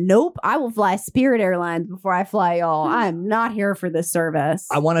like, nope, I will fly Spirit Airlines before I fly y'all. I'm not here for this service.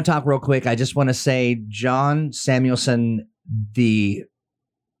 I want to talk real quick. I just want to say John Samuelson, the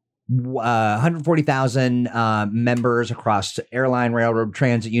 140,000 members across airline, railroad,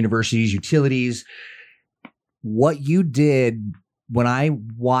 transit, universities, utilities. What you did when I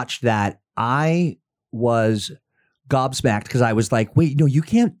watched that, I was gobsmacked because I was like, wait, no, you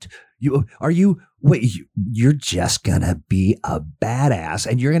can't. You're just gonna be a badass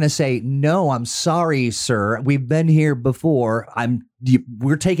and you're gonna say, no, I'm sorry, sir. We've been here before.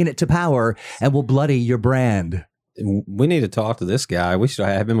 We're taking it to power and we'll bloody your brand. We need to talk to this guy. We should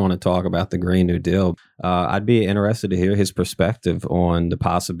have him on to talk about the Green New Deal. I'd be interested to hear his perspective on the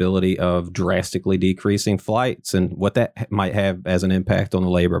possibility of drastically decreasing flights and what that might have as an impact on the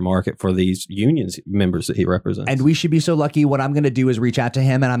labor market for these unions members that he represents. And we should be so lucky. What I'm going to do is reach out to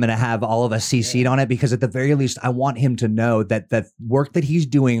him and I'm going to have all of us CC'd on it because at the very least, I want him to know that the work that he's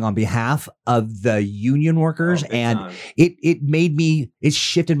doing on behalf of the union workers it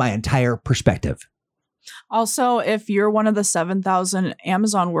shifted my entire perspective. Also, if you're one of the 7,000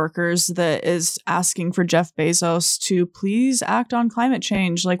 Amazon workers that is asking for Jeff Bezos to please act on climate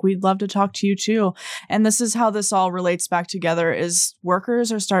change, like we'd love to talk to you too. And this is how this all relates back together is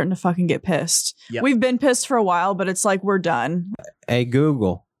workers are starting to fucking get pissed. Yep. We've been pissed for a while, but it's like we're done. Hey,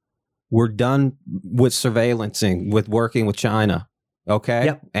 Google, we're done with surveillancing, with working with China. Okay?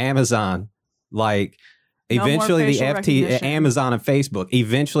 Yep. Amazon, like... Eventually, Amazon and Facebook,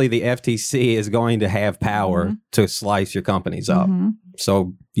 eventually the FTC is going to have power to slice your companies up.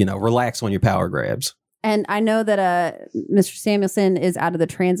 So, relax on your power grabs. And I know that Mr. Samuelson is out of the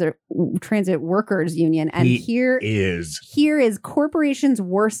transit workers union, and here is corporations'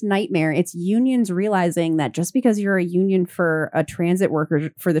 worst nightmare. It's unions realizing that just because you're a union for the transit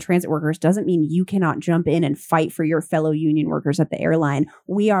workers doesn't mean you cannot jump in and fight for your fellow union workers at the airline.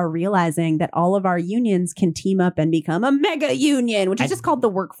 We are realizing that all of our unions can team up and become a mega union, which is just called the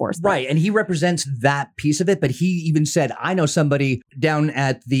workforce. Right, and he represents that piece of it. But he even said, "I know somebody down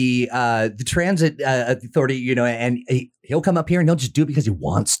at the transit." Authority, and he'll come up here and he'll just do it because he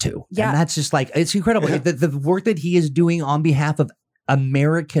wants to. Yeah. And that's just like, it's incredible. The work that he is doing on behalf of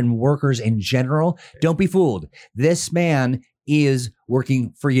American workers in general, don't be fooled. This man is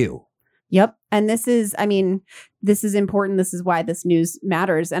working for you. Yep. And this is important. This is why this news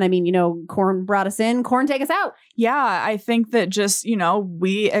matters. And Corn brought us in. Corn, take us out. Yeah, I think that just,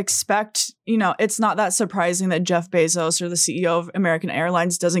 we expect, it's not that surprising that Jeff Bezos or the CEO of American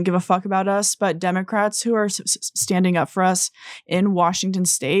Airlines doesn't give a fuck about us. But Democrats who are standing up for us in Washington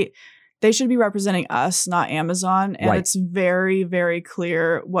state, they should be representing us, not Amazon. And It's very, very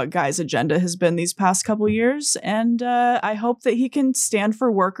clear what Guy's agenda has been these past couple years. And I hope that he can stand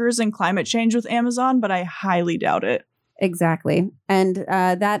for workers and climate change with Amazon, but I highly doubt it. Exactly. And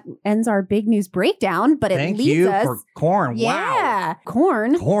that ends our big news breakdown, but Thank you for Corn. Yeah. Wow.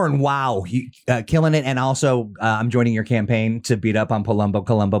 Corn. Wow. Killing it. And also I'm joining your campaign to beat up on Columbo,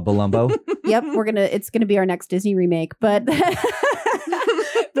 Balumbo. Yep. It's going to be our next Disney remake, but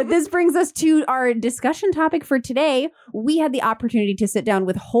But this brings us to our discussion topic for today. We had the opportunity to sit down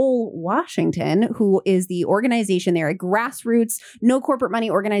with Whole Washington, who is the organization there, a grassroots, no corporate money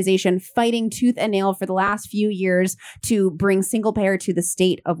organization fighting tooth and nail for the last few years to bring single payer to the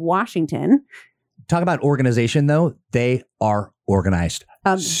state of Washington. Talk about organization, though. They are organized.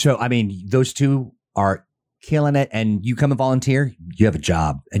 Those two are killing it, and you come and volunteer, you have a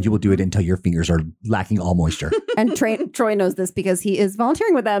job, and you will do it until your fingers are lacking all moisture. And Troy knows this because he is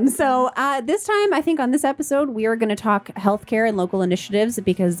volunteering with them. So this time, I think on this episode, we are going to talk healthcare and local initiatives,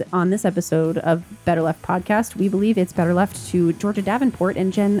 because on this episode of Better Left Podcast, we believe it's better left to Georgia Davenport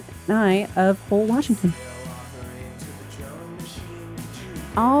and Jen Nye of Whole Washington.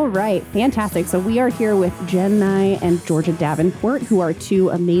 All right, fantastic. So we are here with Jen Nye and Georgia Davenport, who are two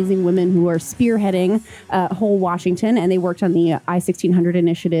amazing women who are spearheading Whole Washington, and they worked on the I-1600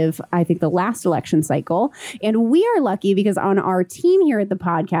 initiative, I think, the last election cycle. And we are lucky because on our team here at the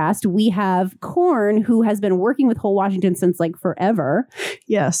podcast, we have Corn, who has been working with Whole Washington since like forever.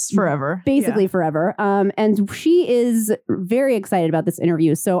 Yes, forever. Basically forever. And she is very excited about this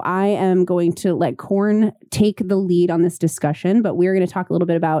interview. So I am going to let Corn take the lead on this discussion, but we're going to talk a little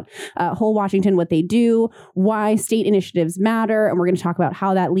bit about Whole Washington, what they do, why state initiatives matter, and we're going to talk about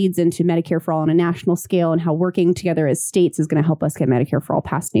how that leads into Medicare for All on a national scale and how working together as states is going to help us get Medicare for All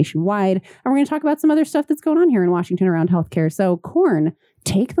passed nationwide. And we're going to talk about some other stuff that's going on here in Washington around healthcare. So, Corn,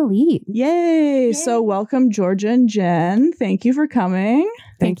 take the lead. Yay! So welcome, Georgia and Jen. Thank you for coming.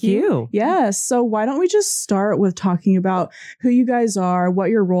 Thank you. Yes. So why don't we just start with talking about who you guys are, what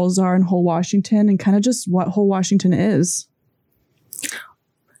your roles are in Whole Washington, and kind of just what Whole Washington is.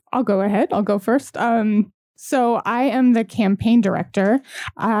 I'll go ahead. I'll go first. So I am the campaign director.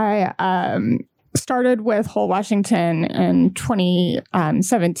 I started with Whole Washington in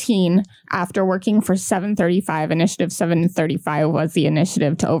 2017 after working for 735. Initiative 735 was the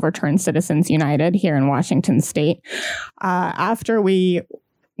initiative to overturn Citizens United here in Washington State. After we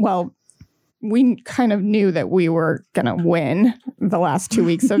kind of knew that we were going to win the last 2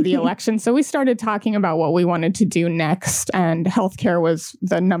 weeks of the election. So we started talking about what we wanted to do next. And healthcare was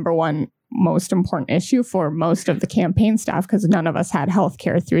the number one most important issue for most of the campaign staff, because none of us had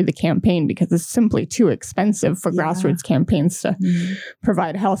healthcare through the campaign because it's simply too expensive for grassroots campaigns to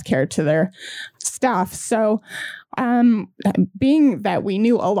provide healthcare to their staff. So being that we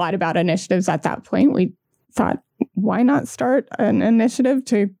knew a lot about initiatives at that point, we thought, why not start an initiative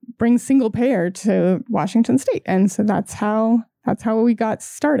to bring single payer to Washington State? And so that's how we got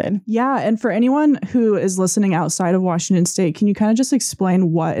started. Yeah. And for anyone who is listening outside of Washington State, can you kind of just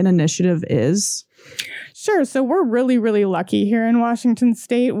explain what an initiative is? Sure. So we're really, really lucky here in Washington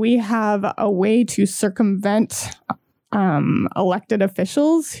State. We have a way to circumvent elected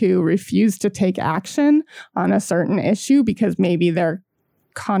officials who refuse to take action on a certain issue because maybe their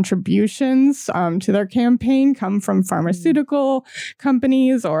contributions to their campaign come from pharmaceutical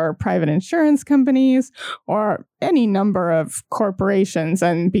companies or private insurance companies or any number of corporations.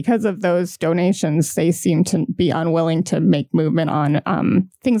 And because of those donations, they seem to be unwilling to make movement on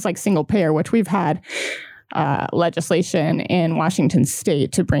things like single payer, which we've had legislation in Washington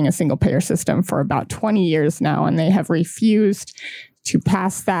State to bring a single payer system for about 20 years now, and they have refused to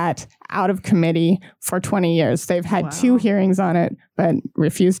pass that out of committee for 20 years. They've had 2 hearings on it, but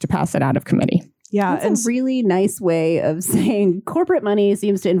refused to pass it out of committee. Yeah, it's a really nice way of saying corporate money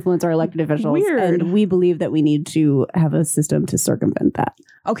seems to influence our elected officials. Weird. And we believe that we need to have a system to circumvent that.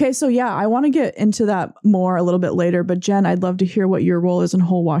 Okay, so yeah, I want to get into that more a little bit later. But Jen, I'd love to hear what your role is in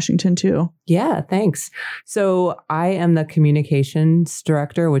Whole Washington too. Yeah, thanks. So I am the communications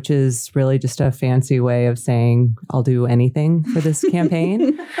director, which is really just a fancy way of saying I'll do anything for this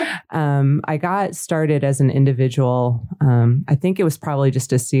campaign. I got started as an individual. I think it was probably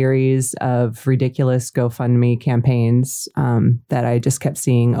just a series of ridiculous GoFundMe campaigns that I just kept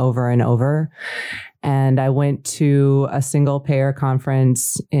seeing over and over. And I went to a single payer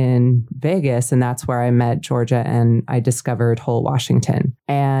conference in Vegas, and that's where I met Georgia and I discovered Whole Washington.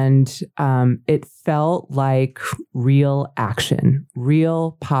 And it felt like real action,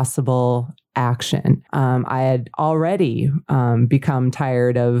 real possible action. I had already become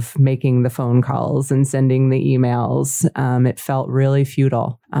tired of making the phone calls and sending the emails. It felt really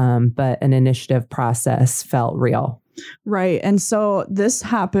futile, but an initiative process felt real. Right. And so this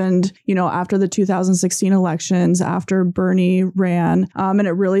happened, after the 2016 elections, after Bernie ran, and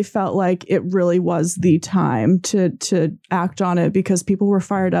it really felt like it really was the time to act on it because people were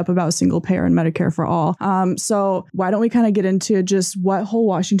fired up about single payer and Medicare for all. So why don't we kind of get into just what Whole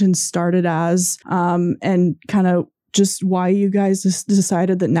Washington started as and kind of just why you guys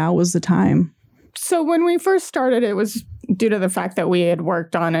decided that now was the time? So when we first started, it was due to the fact that we had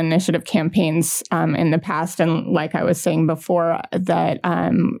worked on initiative campaigns in the past. And like I was saying before, that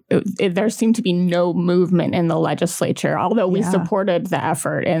there seemed to be no movement in the legislature, although we supported the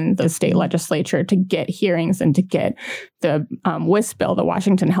effort in the state legislature to get hearings and to get the WIS bill, the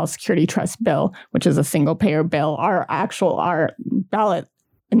Washington Health Security Trust bill, which is a single payer bill. Our ballot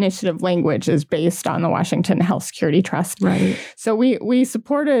initiative language is based on the Washington Health Security Trust. Right. So we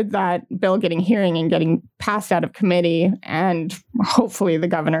supported that bill getting hearing and getting passed out of committee and hopefully the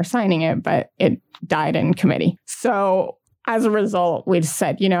governor signing it, but it died in committee. So as a result, we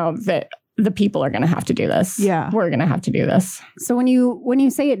said, that the people are going to have to do this. Yeah. We're going to have to do this. So when you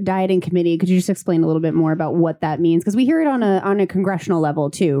say it died in committee, could you just explain a little bit more about what that means? Because we hear it on a congressional level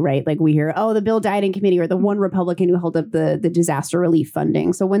too, right? Like we hear, the bill died in committee, or the one Republican who held up the disaster relief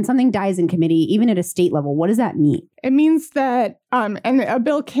funding. So when something dies in committee, even at a state level, what does that mean? It means that, and a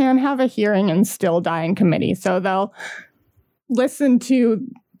bill can have a hearing and still die in committee. So they'll listen to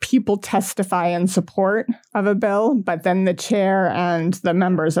people testify in support of a bill, but then the chair and the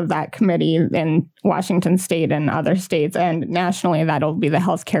members of that committee in Washington State and other states and nationally, that'll be the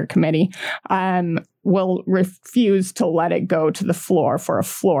healthcare committee, will refuse to let it go to the floor for a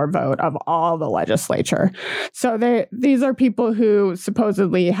floor vote of all the legislature. So these are people who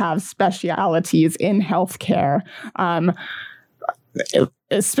supposedly have specialities in healthcare.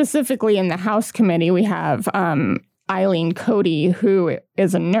 Specifically in the House committee, we have Eileen Cody, who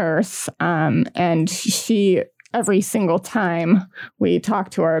is a nurse, and she, every single time we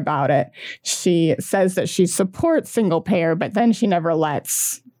talk to her about it, she says that she supports single payer, but then she never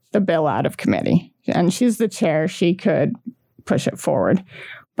lets the bill out of committee. And she's the chair. She could push it forward.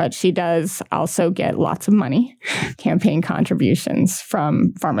 But she does also get lots of money, campaign contributions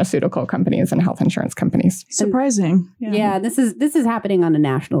from pharmaceutical companies and health insurance companies. Surprising. Yeah, this is happening on a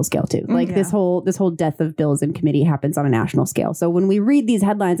national scale too. Like this whole death of bills in committee happens on a national scale. So when we read these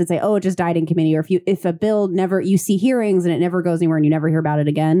headlines and say, "Oh, it just died in committee," or if a bill never, you see hearings and it never goes anywhere and you never hear about it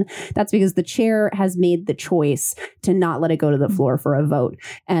again, that's because the chair has made the choice to not let it go to the floor for a vote.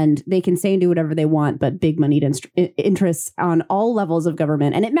 And they can say and do whatever they want, but big moneyed interests on all levels of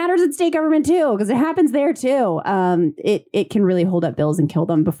government, and it matters in state government too, because it happens there too. It can really hold up bills and kill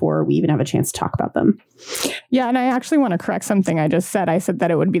them before we even have a chance to talk about them. Yeah, and I actually want to correct something I just said. I said that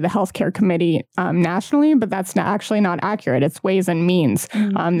it would be the healthcare committee nationally, but that's actually not accurate. It's Ways and Means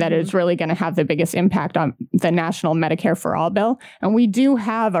that is really going to have the biggest impact on the national Medicare for All bill. And we do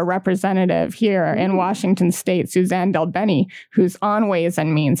have a representative here in Washington State, Suzanne Delbeni, who's on Ways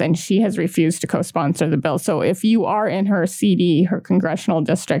and Means, and she has refused to co-sponsor the bill. So if you are in her CD, her congressional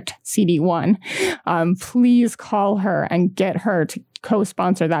district, CD1, please call her and get her to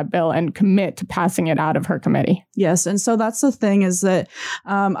co-sponsor that bill and commit to passing it out of her committee. Yes. And so that's the thing, is that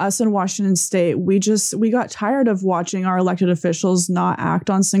us in Washington State, we got tired of watching our elected officials not act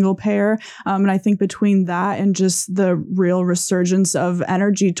on single payer. And I think between that and just the real resurgence of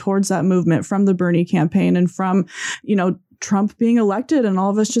energy towards that movement from the Bernie campaign and from, Trump being elected and all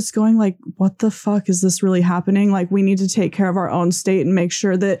of us just going like, what the fuck is this really happening? Like, we need to take care of our own state and make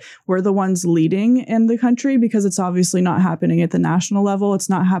sure that we're the ones leading in the country, because it's obviously not happening at the national level. It's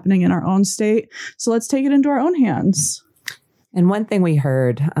not happening in our own state. So let's take it into our own hands. And one thing we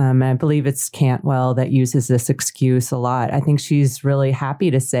heard, and I believe it's Cantwell that uses this excuse a lot. I think she's really happy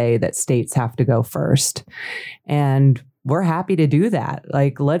to say that states have to go first. And we're happy to do that.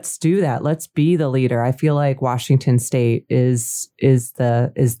 Like, let's do that. Let's be the leader. I feel like Washington State is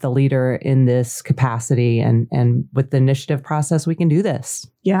the leader in this capacity, and with the initiative process, we can do this.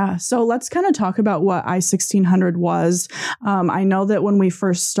 Yeah. So let's kind of talk about what I-1600 was. I know that when we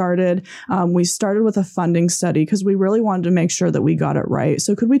first started, we started with a funding study because we really wanted to make sure that we got it right.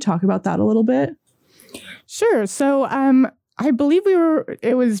 So could we talk about that a little bit? Sure. So, I believe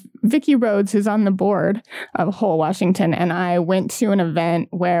it was Vicki Rhodes, who's on the board of Whole Washington, and I went to an event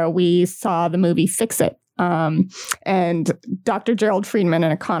where we saw the movie Fix It. And Dr. Gerald Friedman,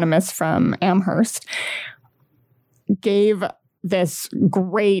 an economist from Amherst, gave this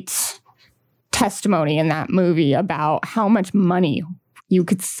great testimony in that movie about how much money you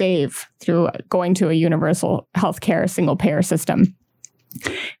could save through going to a universal healthcare single payer system.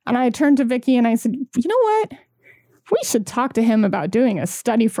 And I turned to Vicki and I said, you know what? We should talk to him about doing a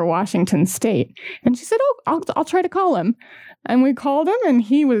study for Washington State. And she said, oh, I'll try to call him. And we called him and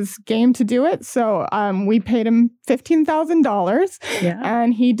he was game to do it. So we paid him $15,000. Yeah.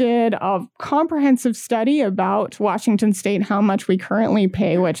 And he did a comprehensive study about Washington State, how much we currently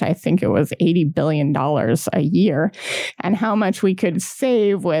pay, which I think it was $80 billion a year, and how much we could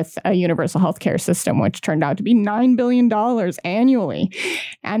save with a universal healthcare system, which turned out to be $9 billion annually.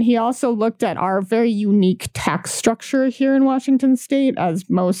 And he also looked at our very unique tax structure here in Washington State. As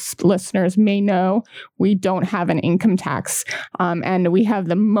most listeners may know, we don't have an income tax. And we have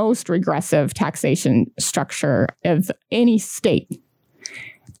the most regressive taxation structure of any state.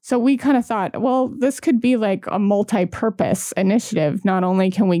 So we kind of thought, well, this could be like a multi-purpose initiative. Not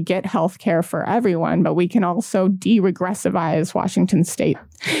only can we get healthcare for everyone, but we can also de-regressivize Washington State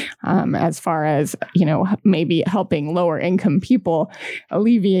as far as, maybe helping lower income people,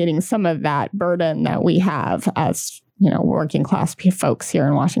 alleviating some of that burden that we have as working class folks here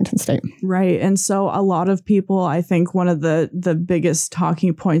in Washington State. Right. And so a lot of people, I think one of the biggest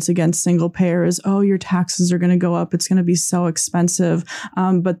talking points against single payer is, oh, your taxes are going to go up. It's going to be so expensive.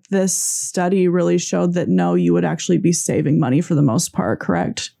 But this study really showed that, no, you would actually be saving money for the most part,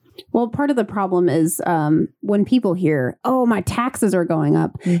 correct? Well, part of the problem is when people hear, oh, my taxes are going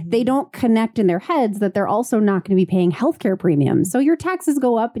up, they don't connect in their heads that they're also not going to be paying healthcare premiums. So your taxes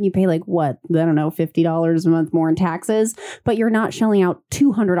go up and you pay $50 a month more in taxes, but you're not shelling out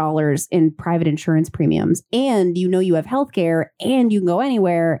 $200 in private insurance premiums. And you have healthcare and you can go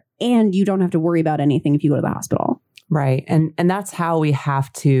anywhere and you don't have to worry about anything if you go to the hospital. Right. And that's how we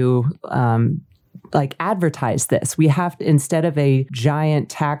have to like advertise this. We have to, instead of a giant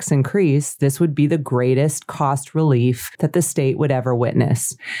tax increase, this would be the greatest cost relief that the state would ever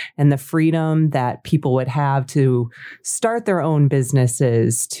witness. And the freedom that people would have to start their own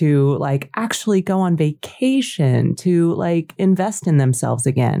businesses, to like actually go on vacation, to like invest in themselves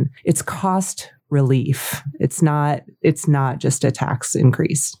again. It's cost relief. It's not just a tax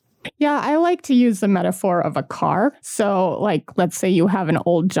increase. Yeah, I like to use the metaphor of a car. So, like, let's say you have an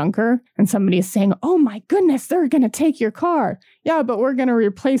old junker and somebody is saying, oh my goodness, they're going to take your car. Yeah, but we're going to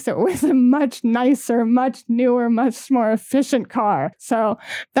replace it with a much nicer, much newer, much more efficient car. So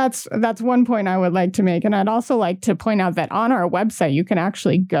that's one point I would like to make. And I'd also like to point out that on our website, you can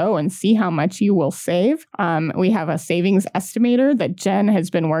actually go and see how much you will save. We have a savings estimator that Jen has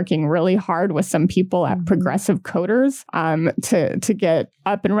been working really hard with some people at Progressive Coders to get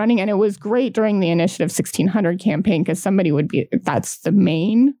up and running. And it was great during the Initiative 1600 campaign because that's the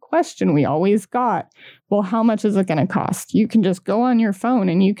main question we always got. Well, how much is it going to cost? You can just go on your phone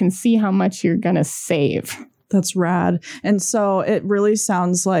and you can see how much you're going to save. That's rad. And so it really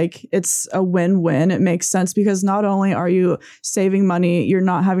sounds like it's a win-win. It makes sense because not only are you saving money, you're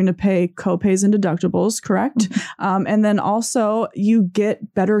not having to pay copays and deductibles, correct? And then also you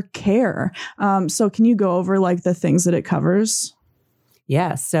get better care. So can you go over like the things that it covers?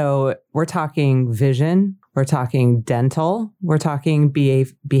 Yeah. So we're talking vision. We're talking dental. We're talking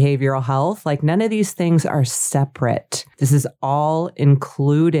behavioral health. Like none of these things are separate. This is all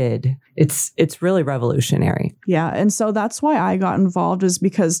included. It's really revolutionary. Yeah. And so that's why I got involved, is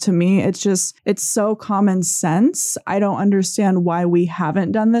because to me, it's so common sense. I don't understand why we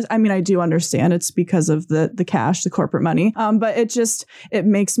haven't done this. I mean, I do understand it's because of the cash, the corporate money. But it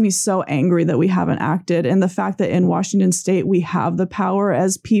makes me so angry that we haven't acted. And the fact that in Washington State, we have the power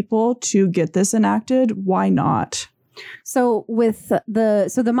as people to get this enacted. Why not? So with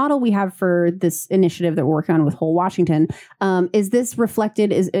the model we have for this initiative that we're working on with Whole Washington, is this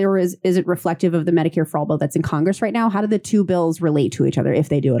reflected, is it reflective of the Medicare for All bill that's in Congress right now? How do the two bills relate to each other, if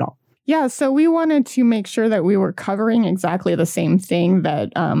they do at all? Yeah, so we wanted to make sure that we were covering exactly the same thing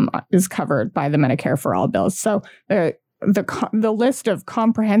that is covered by the Medicare for All bills. So the list of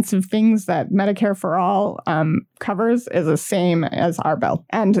comprehensive things that Medicare for All covers is the same as our bill.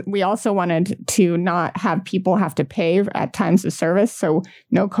 And we also wanted to not have people have to pay at times of service. So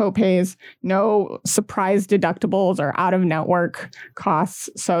no copays, no surprise deductibles or out-of-network costs.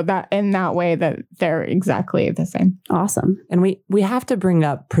 So that in that way that they're exactly the same. Awesome. And we have to bring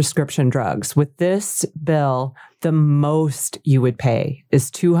up prescription drugs. With this bill, the most you would pay is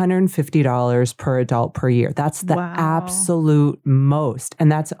 $250 per adult per year. That's the absolute most.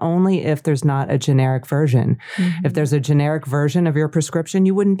 And that's only if there's not a generic version. Mm-hmm. If there's a generic version of your prescription,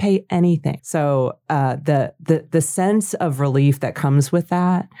 you wouldn't pay anything. So the sense of relief that comes with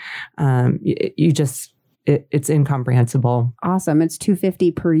that, it's incomprehensible. Awesome. It's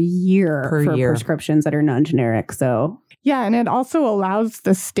 $250 per year for prescriptions that are non-generic. So yeah, and it also allows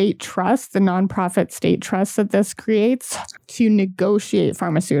the state trust, the nonprofit state trust that this creates, to negotiate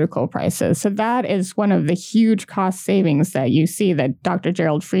pharmaceutical prices. So that is one of the huge cost savings that you see that Dr.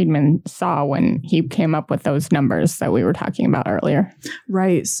 Gerald Friedman saw when he came up with those numbers that we were talking about earlier.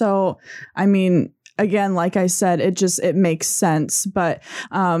 Right. So, I mean, again, like I said, it makes sense. But,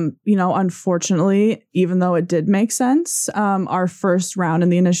 unfortunately, even though it did make sense, our first round in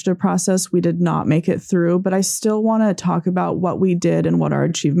the initiative process, we did not make it through. But I still want to talk about what we did and what our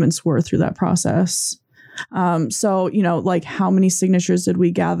achievements were through that process. So, like how many signatures did we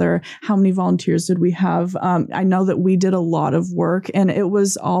gather? How many volunteers did we have? I know that we did a lot of work and it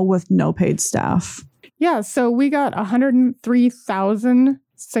was all with no paid staff. Yeah. So we got 103,000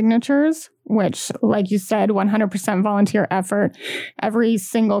 signatures, which, like you said, 100% volunteer effort. Every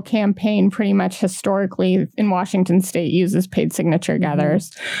single campaign pretty much historically in Washington State uses paid signature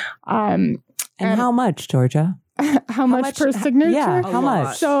gatherers. And how much, Georgia? How much per signature? Yeah, how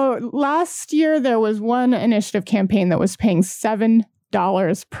much? So last year there was one initiative campaign that was paying $7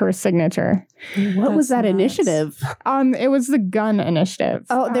 per signature. What was that initiative? It was the gun initiative.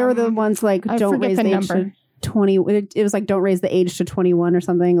 Oh, they were the ones like don't raise the age to 20. It was like don't raise the age to 21 or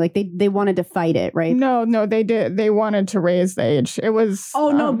something. Like they wanted to fight it, right? No, they did. They wanted to raise the age. It was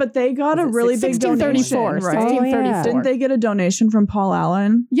no, but they got a really big donation, right? 1634. Didn't they get a donation from Paul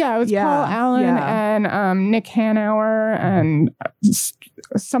Allen? Yeah, it was Paul Allen and Nick Hanauer and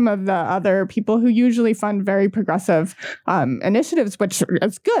some of the other people who usually fund very progressive initiatives, which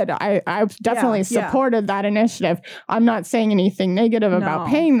is good. I definitely supported that initiative. I'm not saying anything negative about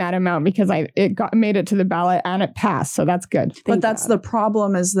paying that amount because it made it to the ballot and it passed. So that's good. But that's the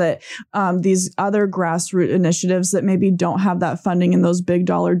problem, is that these other grassroots initiatives that maybe don't have that funding and those big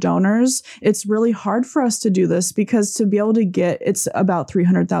dollar donors, it's really hard for us to do this because to be able to get, it's about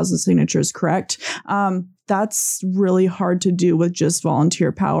 300,000 signatures, correct? That's really hard to do with just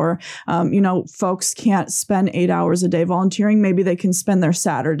volunteer power. Folks can't spend 8 hours a day volunteering. Maybe they can spend their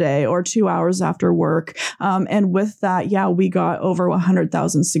Saturday or 2 hours after work. And with that, we got over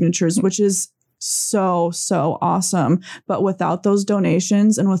 100,000 signatures, which is so awesome. But without those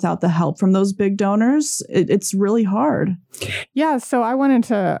donations and without the help from those big donors, it's really hard. Yeah, so I wanted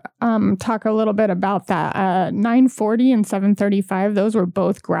to talk a little bit about that. 940 and 735, those were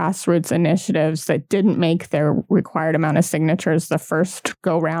both grassroots initiatives that didn't make their required amount of signatures the first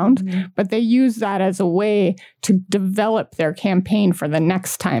go round, but they used that as a way to develop their campaign for the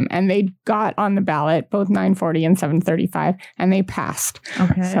next time. And they got on the ballot, both 940 and 735, and they passed.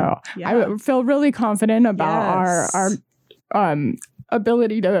 Okay. So I feel really confident about our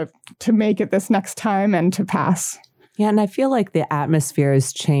ability to make it this next time and to pass. Yeah, and I feel like the atmosphere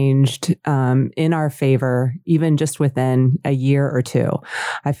has changed in our favor, even just within a year or two.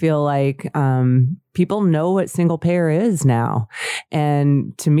 I feel like people know what single payer is now.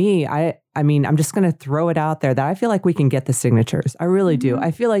 And to me, I mean, I'm just going to throw it out there that I feel like we can get the signatures. I really do.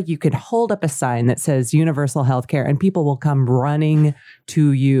 I feel like you could hold up a sign that says universal health care and people will come running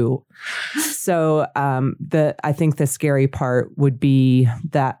to you. So I think the scary part would be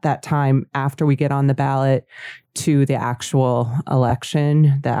that time after we get on the ballot to the actual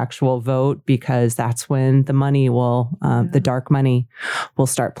election, the actual vote, because that's when the money will, the dark money will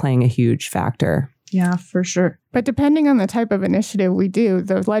start playing a huge factor. Yeah, for sure. But depending on the type of initiative we do,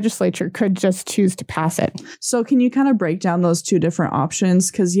 the legislature could just choose to pass it. So can you kind of break down those two different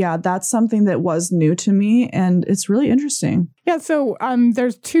options? Because, that's something that was new to me, and it's really interesting. Yeah, so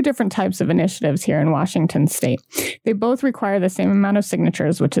there's two different types of initiatives here in Washington state. They both require the same amount of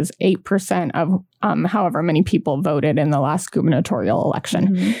signatures, which is 8% of however many people voted in the last gubernatorial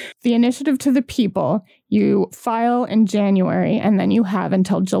election. The Initiative to the People, you file in January, and then you have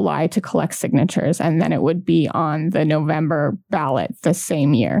until July to collect signatures, and then it would be on the November ballot the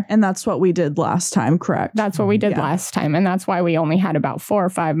same year. And that's what we did last time, correct? That's what we did last time, and that's why we only had about 4 or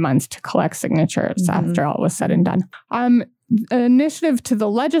 5 months to collect signatures after all was said and done. Initiative to the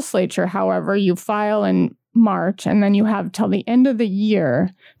legislature, however, you file in March, and then you have till the end of the year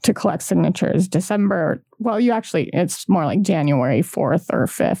to collect signatures. December, it's more like January 4th or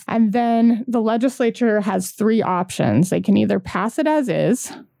 5th. And then the legislature has 3 options. They can either pass it as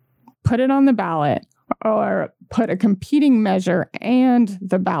is, put it on the ballot, or put a competing measure and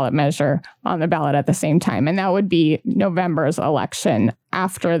the ballot measure on the ballot at the same time. And that would be November's election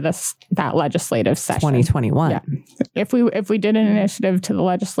after that legislative session. 2021. Yeah. If we did an initiative to the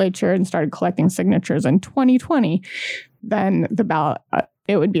legislature and started collecting signatures in 2020, then the ballot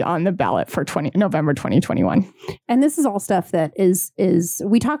it would be on the ballot for November 2021. And this is all stuff that is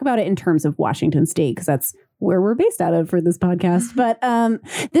we talk about it in terms of Washington state because that's where we're based out of for this podcast. But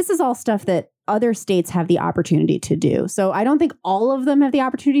this is all stuff that other states have the opportunity to do. So I don't think all of them have the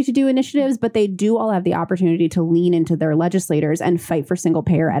opportunity to do initiatives, but they do all have the opportunity to lean into their legislators and fight for single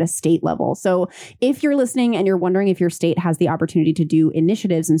payer at a state level. So if you're listening and you're wondering if your state has the opportunity to do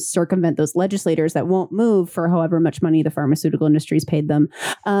initiatives and circumvent those legislators that won't move for however much money the pharmaceutical industry's paid them,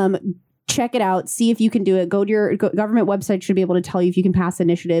 check it out. See if you can do it. Go to your government website. Should be able to tell you if you can pass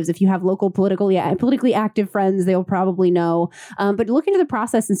initiatives. If you have local politically active friends, they'll probably know. But look into the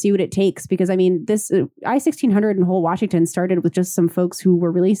process and see what it takes. Because I mean, this I-1600 in whole Washington started with just some folks who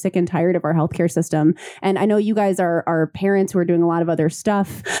were really sick and tired of our healthcare system. And I know you guys are parents who are doing a lot of other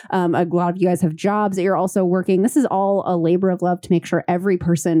stuff. A lot of you guys have jobs that you're also working. This is all a labor of love to make sure every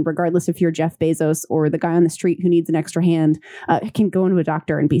person, regardless if you're Jeff Bezos or the guy on the street who needs an extra hand, can go into a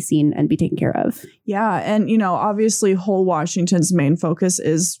doctor and be seen and be taken care of. Yeah. And, obviously whole Washington's main focus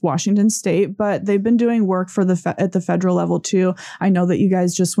is Washington state, but they've been doing work for at the federal level too. I know that you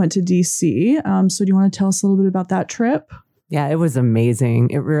guys just went to DC. So do you want to tell us a little bit about that trip? Yeah, it was amazing.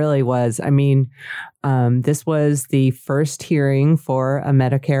 It really was. I mean, this was the first hearing for a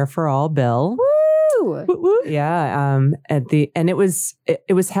Medicare for All bill. Yeah, and it was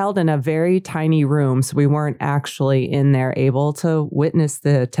held in a very tiny room, so we weren't actually in there able to witness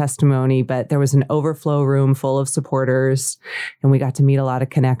the testimony, but there was an overflow room full of supporters, and we got to meet a lot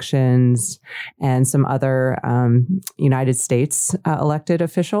of connections and some other United States elected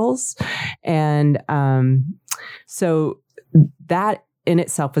officials, and so that in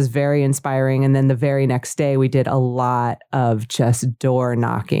itself was very inspiring. And then the very next day, we did a lot of just door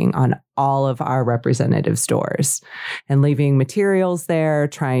knocking on all of our representative stores and leaving materials there,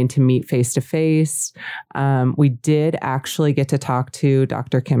 trying to meet face to face. We did actually get to talk to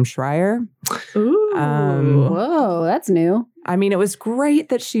Dr. Kim Schreier. Ooh. Whoa, that's new. I mean, it was great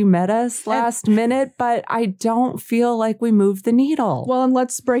that she met us last minute, but I don't feel like we moved the needle. Well, and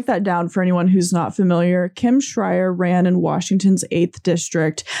let's break that down for anyone who's not familiar. Kim Schreier ran in Washington's 8th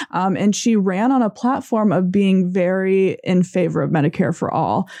District, and she ran on a platform of being very in favor of Medicare for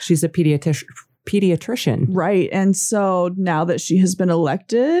all. She's a pediatrician. Right. And so now that she has been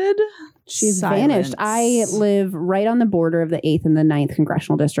elected, she's vanished. I live right on the border of the 8th and the 9th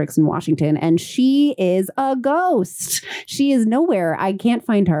congressional districts in Washington, and she is a ghost. She is nowhere. I can't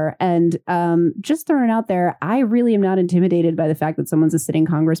find her. And just throwing it out there, I really am not intimidated by the fact that someone's a sitting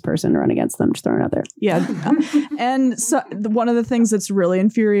congressperson to run against them. Just throwing it out there. Yeah. And so one of the things that's really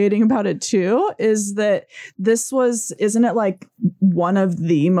infuriating about it too is that isn't it like one of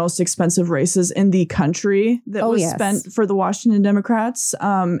the most expensive races in the country that was spent for the Washington Democrats?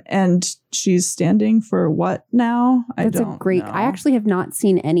 And she's standing for what now? I actually have not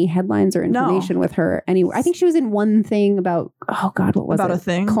seen any headlines or information with her anywhere. I think she was in one thing about, what was it? About a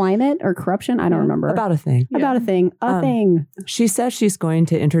thing? Climate or corruption? I don't remember. About a thing. Yeah. About a thing. A thing. She says she's going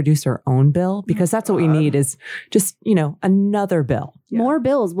to introduce her own bill because that's what we need is just, another bill. Yeah. More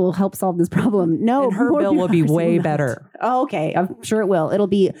bills will help solve this problem. No, and her bill will be way better. Oh, okay. I'm sure it will. It'll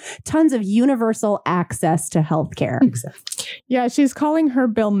be tons of universal access to healthcare. Exactly. Yeah, she's calling her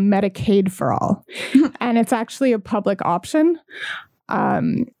bill Medicaid for all. And it's actually a public option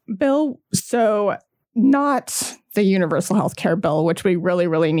bill. So not the universal health care bill, which we really,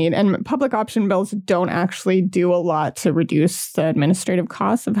 really need. And public option bills don't actually do a lot to reduce the administrative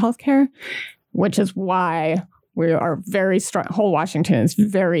costs of healthcare, which is why we are very strong. Whole Washington is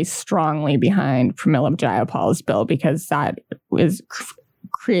very strongly behind Pramila Jayapal's bill because that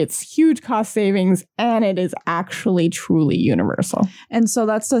creates huge cost savings and it is actually truly universal. And so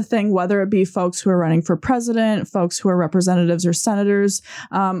that's the thing, whether it be folks who are running for president, folks who are representatives or senators,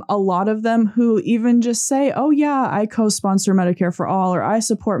 a lot of them who even just say, oh yeah, I co-sponsor Medicare for all, or I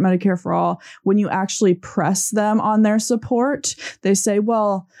support Medicare for all. When you actually press them on their support, they say,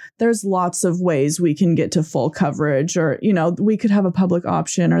 well, there's lots of ways we can get to full coverage, or, we could have a public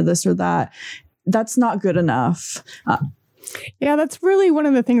option or this or that. That's not good enough. Yeah, that's really one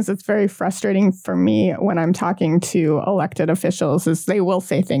of the things that's very frustrating for me when I'm talking to elected officials is they will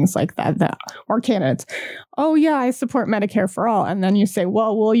say things like that or candidates. Oh, yeah, I support Medicare for all. And then you say,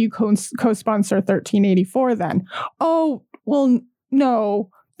 well, will you co-sponsor 1384 then? Oh, well, no.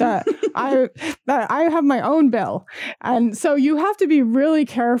 That I have my own bill. And so you have to be really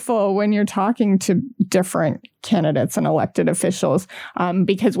careful when you're talking to different candidates and elected officials,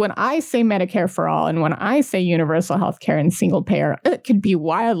 because when I say Medicare for all and when I say universal health care and single payer, it could be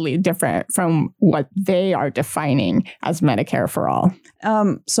wildly different from what they are defining as Medicare for all.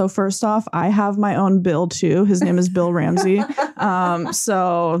 So first off, I have my own bill too. His name is Bill Ramsey.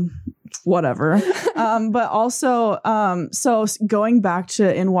 So whatever. But also, so going back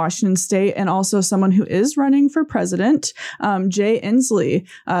to in Washington State and also someone who is running for president, Jay Inslee,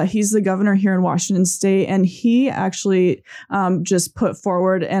 he's the governor here in Washington State. And he actually just put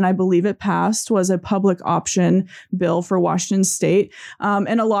forward, and I believe it passed, was a public option bill for Washington State.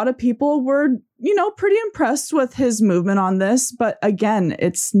 And a lot of people were pretty impressed with his movement on this. But again,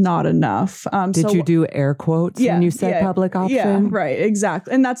 it's not enough. Did you do air quotes when you said public option? Yeah, right.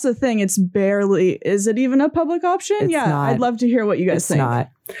 Exactly. And that's the thing. It's barely, is it even a public option? It's not. I'd love to hear what you guys think. It's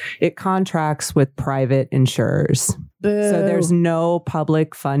not. It contracts with private insurers. Boo. So there's no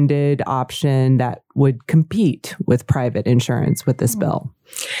public funded option that would compete with private insurance with this bill.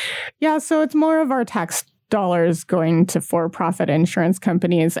 Yeah. So it's more of our tax dollars going to for-profit insurance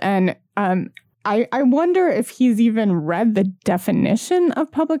companies. And I wonder if he's even read the definition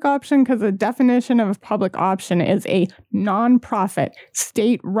of public option, because the definition of public option is a nonprofit,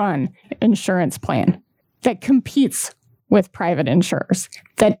 state-run insurance plan that competes with private insurers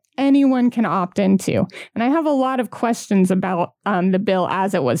that anyone can opt into. And I have a lot of questions about the bill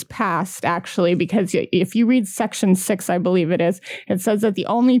as it was passed, actually, because if you read Section 6, I believe it says that the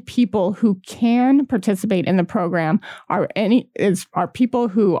only people who can participate in the program are people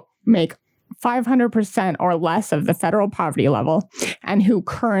who make 500% or less of the federal poverty level and who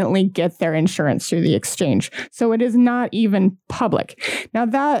currently get their insurance through the exchange. So it is not even public. Now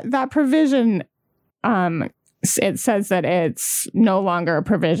that provision, it says that it's no longer a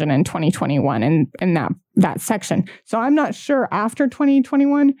provision in 2021 in that section. So I'm not sure after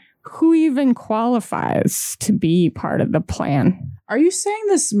 2021 who even qualifies to be part of the plan. Are you saying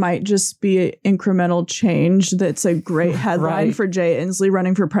this might just be an incremental change that's a great headline Right. for Jay Inslee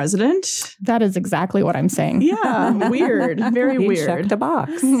running for president? That is exactly what I'm saying. Yeah, weird. Very He weird. checked a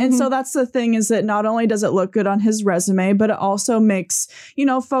box. And so that's the thing, is that not only does it look good on his resume, but it also makes,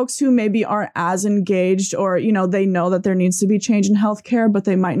 folks who maybe aren't as engaged, or, they know that there needs to be change in healthcare, but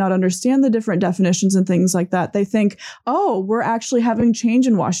they might not understand the different definitions and things like that. They think, oh, we're actually having change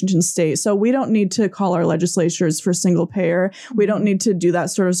in Washington state, so we don't need to call our legislatures for single payer. We don't need to do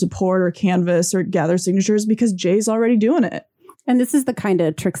that sort of support or canvas or gather signatures because Jay's already doing it. And this is the kind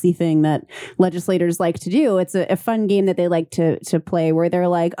of tricksy thing that legislators like to do. It's a fun game that they like to play where they're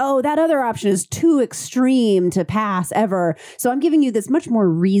like, oh, that other option is too extreme to pass ever. So I'm giving you this much more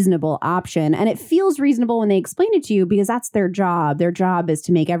reasonable option. And it feels reasonable when they explain it to you because that's their job. Their job is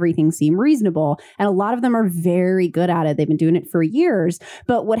to make everything seem reasonable. And a lot of them are very good at it. They've been doing it for years.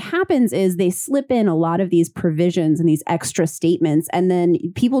 But what happens is they slip in a lot of these provisions and these extra statements. And then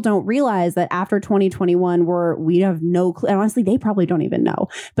people don't realize that after 2021, we have no clue. And honestly, they probably don't even know.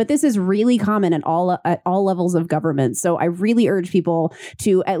 But this is really common at all levels of government. So I really urge people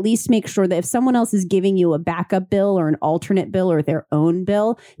to at least make sure that if someone else is giving you a backup bill or an alternate bill or their own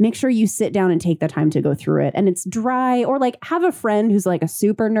bill, make sure you sit down and take the time to go through it. And it's dry, or like have a friend who's like a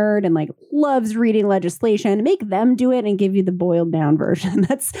super nerd and like loves reading legislation. Make them do it and give you the boiled down version.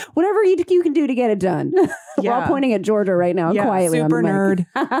 That's whatever you can do to get it done. We're all pointing at Georgia right now, quietly. Super nerd.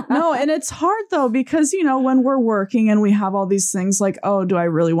 No, and it's hard though, because, when we're working and we have all these things like, oh, do I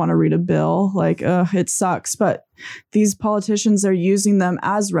really want to read a bill? Like, it sucks. But these politicians are using them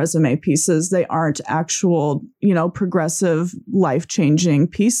as resume pieces. They aren't actual, progressive, life-changing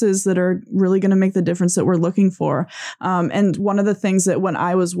pieces that are really going to make the difference that we're looking for. And one of the things that when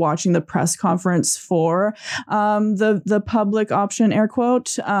I was watching the press conference for the public option, air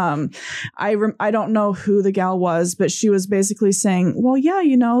quote, I don't know who the gal was, but she was basically saying, well, yeah,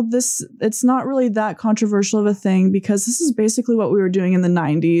 it's not really that controversial of a thing because this is basically what we were doing in the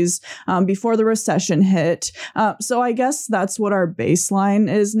 90s before the recession hit. So I guess that's what our baseline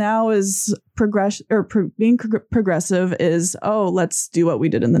is now, is being progressive is, oh, let's do what we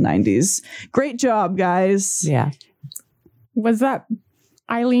did in the 90s. Great job, guys. Yeah. Was that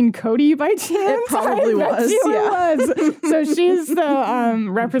Eileen Cody by chance? It probably was. Was. So she's the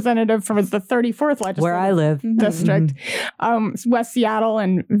representative from the 34th legislative Where I live. district, West Seattle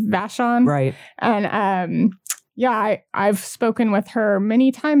and Vashon. Right. And I've spoken with her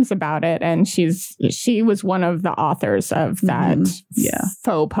many times about it, and she was one of the authors of that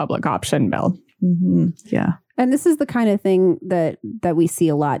faux public option bill. Mm-hmm. Yeah. And this is the kind of thing that we see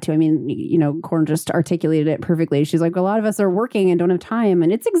a lot too. I mean, Corn just articulated it perfectly. She's like, a lot of us are working and don't have time,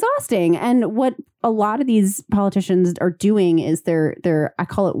 and it's exhausting. And what a lot of these politicians are doing is they're I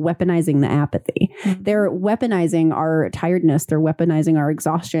call it weaponizing the apathy. Mm-hmm. They're weaponizing our tiredness. They're weaponizing our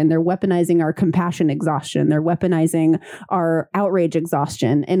exhaustion. They're weaponizing our compassion exhaustion. They're weaponizing our outrage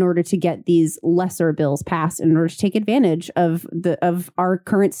exhaustion in order to get these lesser bills passed, in order to take advantage of our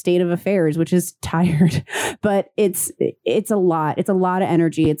current state of affairs, which is tired. But it's a lot. It's a lot of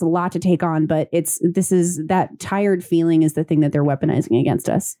energy. It's a lot to take on. But that tired feeling is the thing that they're weaponizing against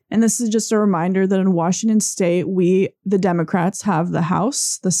us. And this is just a reminder that in Washington state, the Democrats have the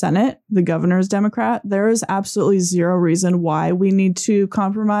House, the Senate, the governor's Democrat. There is absolutely zero reason why we need to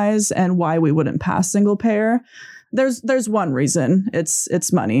compromise and why we wouldn't pass single payer. There's one reason.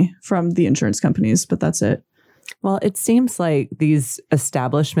 It's money from the insurance companies, but that's it. Well, it seems like these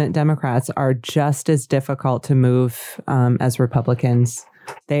establishment Democrats are just as difficult to move as Republicans.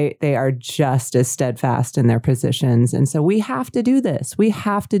 They are just as steadfast in their positions. And so we have to do this. We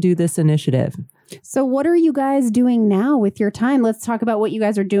have to do this initiative. So what are you guys doing now with your time? Let's talk about what you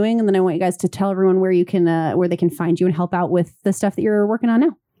guys are doing. And then I want you guys to tell everyone where they can find you and help out with the stuff that you're working on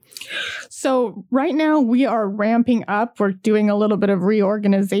now. So right now we are ramping up. We're doing a little bit of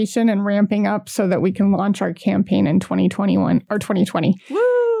reorganization and ramping up so that we can launch our campaign in 2021 or 2020.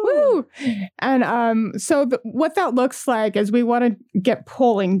 Woo! And what that looks like is we want to get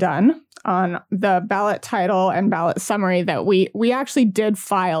polling done on the ballot title and ballot summary that we actually did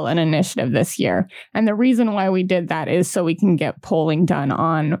file an initiative this year. And the reason why we did that is so we can get polling done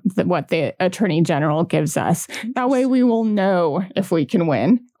on what the Attorney General gives us. That way we will know if we can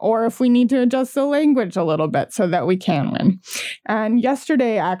win or if we need to adjust the language a little bit so that we can win. And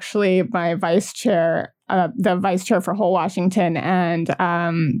yesterday, actually, my vice chair, the vice chair for Whole Washington, and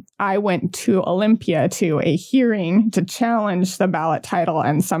I went to Olympia to a hearing to challenge the ballot title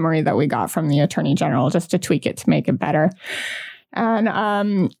and summary that we got from the Attorney General, just to tweak it to make it better. And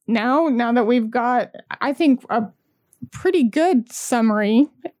now that we've got, I think, a pretty good summary,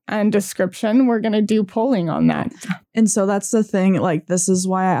 and description, we're going to do polling on that. And so that's the thing. Like, this is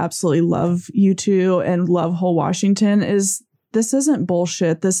why I absolutely love you two and love Whole Washington is this isn't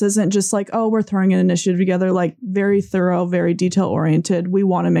bullshit. This isn't just like, oh, we're throwing an initiative together, like very thorough, very detail oriented. We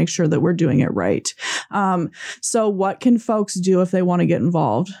want to make sure that we're doing it right. So what can folks do if they want to get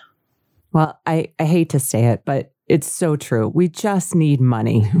involved? Well, I hate to say it, but it's so true. We just need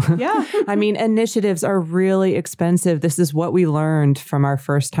money. Yeah. I mean, initiatives are really expensive. This is what we learned from our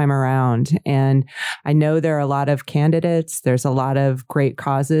first time around. And I know there are a lot of candidates. There's a lot of great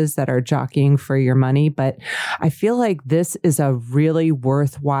causes that are jockeying for your money. But I feel like this is a really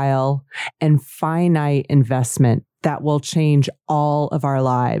worthwhile and finite investment that will change all of our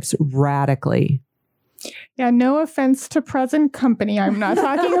lives radically. Yeah, no offense to present company. I'm not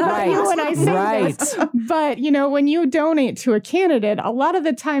talking about you when I say this. But, you know, when you donate to a candidate, a lot of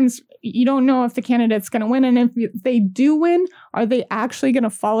the times you don't know if the candidate's going to win. And if they do win, are they actually going to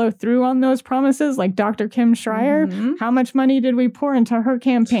follow through on those promises? Like Dr. Kim Schreier, how much money did we pour into her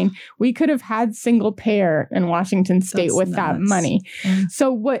campaign? We could have had single payer in Washington State with that money.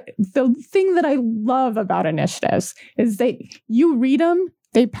 So the thing that I love about initiatives is that you read them,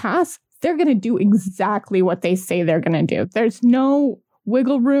 they pass, they're going to do exactly what they say they're going to do. There's no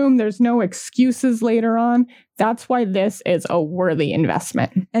wiggle room. There's no excuses later on. That's why this is a worthy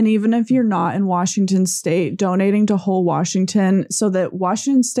investment. And even if you're not in Washington State, donating to Whole Washington so that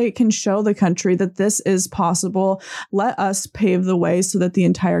Washington State can show the country that this is possible. Let us pave the way so that the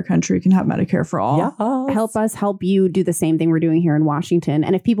entire country can have Medicare for all. Yes. Help us help you do the same thing we're doing here in Washington.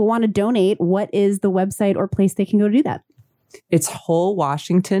 And if people want to donate, what is the website or place they can go to do that? It's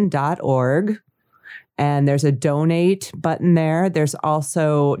wholewashington.org. And there's a donate button there. There's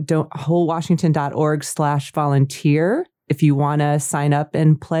also wholewashington.org/volunteer if you want to sign up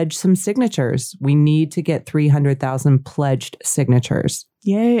and pledge some signatures. We need to get 300,000 pledged signatures.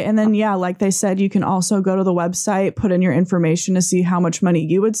 Yay. And then, yeah, like they said, you can also go to the website, put in your information to see how much money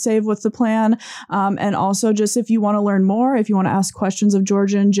you would save with the plan. And also just if you want to learn more, if you want to ask questions of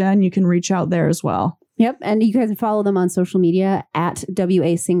Georgia and Jen, you can reach out there as well. Yep. And you guys can follow them on social media at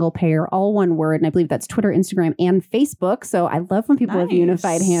WA Single Payer, all one word. And I believe that's Twitter, Instagram, and Facebook. So I love when people have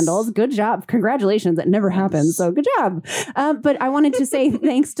unified handles. Good job. Congratulations. It never happens. So good job. But I wanted to say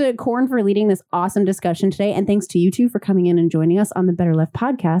thanks to Corn for leading this awesome discussion today. And thanks to you two for coming in and joining us on the Better Left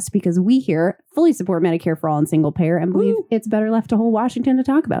podcast, because we here fully support Medicare for all and single payer and believe it's better left to Whole Washington to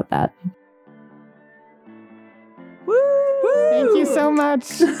talk about that. Thank you so much.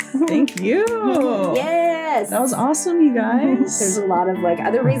 Thank you. Yes. That was awesome, you guys. There's a lot of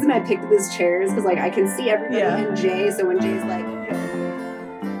the reason I picked these chairs because I can see everybody and Jay. So when Jay's like,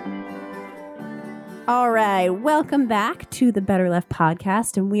 all right, welcome back to the Better Left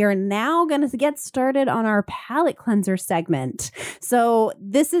podcast. And we are now going to get started on our palate cleanser segment. So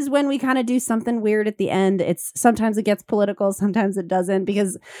this is when we kind of do something weird at the end. Sometimes it gets political, sometimes it doesn't,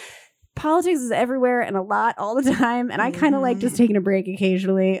 because politics is everywhere and a lot all the time. And I kind of like just taking a break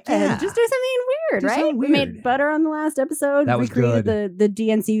occasionally and just do something weird, right? We made butter on the last episode. That was recreated good. the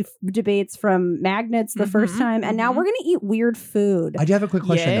DNC debates from magnets the first time. And now we're going to eat weird food. I do have a quick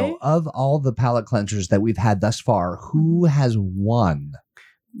question, though. Of all the palate cleansers that we've had thus far, who has won?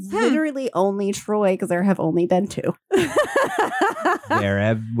 Literally only Troy, because there have only been 2.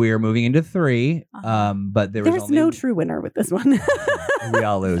 We are moving into 3, but there's only no true winner with this one. We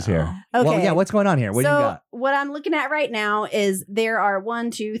all lose here. Okay. Well, yeah, what's going on here? What do you got? What I'm looking at right now is there are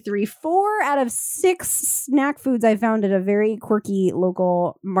 4 out of 6 snack foods I found at a very quirky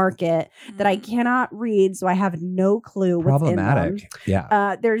local market that I cannot read, so I have no clue what's in them. Problematic.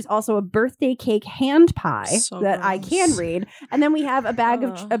 Yeah. There's also a birthday cake hand pie that gross. I can read, and then we have a bag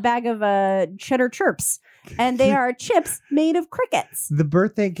of cheddar chirps. And they are chips made of crickets. The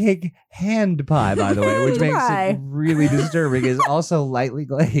birthday cake hand pie, by the way, which makes it really disturbing, is also lightly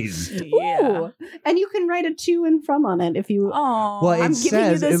glazed. Ooh. And you can write a to and from on it if you. Oh, Well, it I'm says,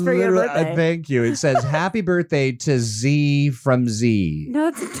 giving you this for your birthday. Thank you. It says, happy birthday to Z from Z. No,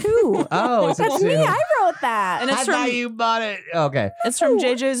 it's a 2. Oh, it's That's a 2. me. I wrote that. And I it's thought from you bought it. Okay. It's from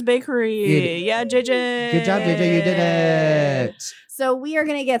JJ's Bakery. Yeah, JJ. Good job, JJ. You did it. So we are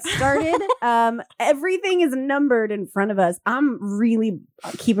going to get started. Everything is numbered in front of us. I'm really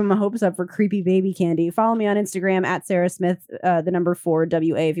keeping my hopes up for creepy baby candy. Follow me on Instagram at Sarah Smith, the number 4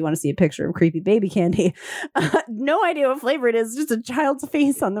 WA, if you want to see a picture of creepy baby candy. No idea what flavor it is. Just a child's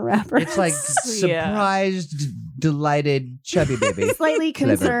face on the wrapper. It's like surprised, delighted, chubby baby. Slightly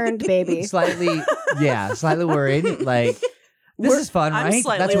concerned baby. Slightly worried. Like, This is fun, I'm right?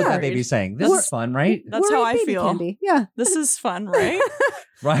 slightly That's what that worried. baby's saying. This is fun, right? That's We're how at I baby feel. candy. Yeah. This is fun, right?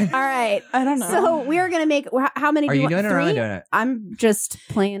 Right? All right. I don't know. So we are going to make, how many Are do you want? doing it or am I 3? doing it? I'm just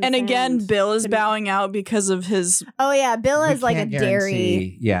playing. And again, sound Bill is to me. bowing out because of his. Oh yeah, Bill We is like a can't dairy.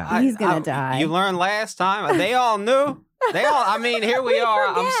 guarantee- Yeah. He's gonna die. You learned last time. They all knew. I mean, here we are.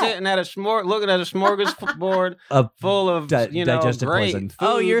 I'm forget? sitting at looking at a smorgasbord Of full of digestive great poison. food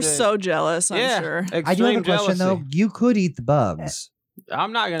Oh, you're and- so jealous. I'm yeah, sure. I do have a extreme question, though. jealousy. You could eat the bugs.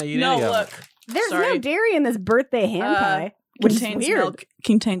 I'm not gonna eat No, any of look. it. There's no Sorry. dairy in this birthday ham pie, which is Contains weird. milk.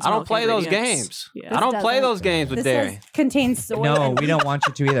 Contains I don't milk play those ingredients. games. Yeah. I don't play doesn't. those games with This dairy. contains soy. No, and- we don't want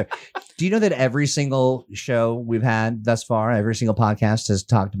you to either. Do you know that every single show we've had thus far, every single podcast has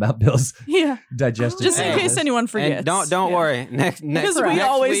talked about Bill's Yeah. digestive Just in Hey. case illness? anyone forgets. And don't Yeah. worry. Next Because we next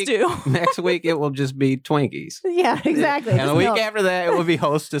always week, do. Next week it will just be Twinkies. Yeah, exactly. And Just a week milk. after that, it will be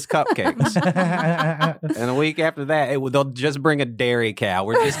Hostess cupcakes. And a week after that, they'll just bring a dairy cow.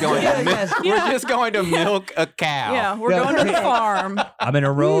 We're just going to we're just going to milk a cow. Yeah, we're going to the farm. I'm going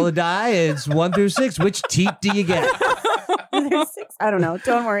to roll a die. It's 1 through 6. Which teat do you get? There's 6. I don't know.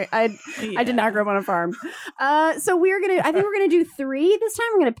 Don't worry. I did not grow up on a farm. So I think we're gonna do 3 this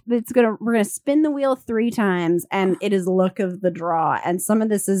time. We're gonna spin the wheel 3 times, and it is luck of the draw. And some of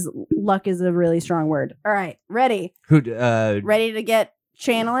this is luck is a really strong word. All right, ready? Ready to get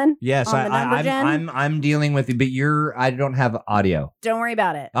channeling? Yes, on the number gen? I'm dealing with you, but I don't have audio. Don't worry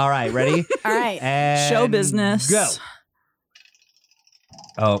about it. All right, ready? All right. And Show business. Go.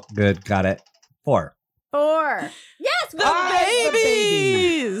 Oh, good. Got it. 4. 4. Yes, The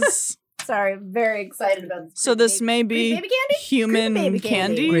babies. Sorry, I'm very excited about this. So this may be baby candy? human Baby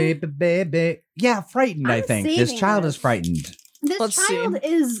candy. candy. Baby. Yeah, frightened, I I'm think. This saving child this. is frightened. This Let's child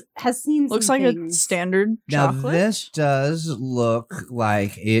see. has seen Looks some like a things. standard Now, chocolate. this does look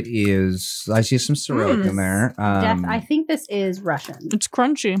like it is. I see some Cyrillic in there. I think this is Russian. It's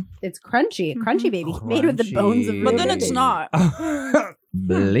crunchy. It's crunchy, crunchy baby, made with the bones of. Crunchy. But real then it's babies. not.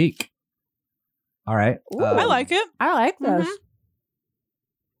 Bleak. All right. Ooh. I like it. I like this. Mhm.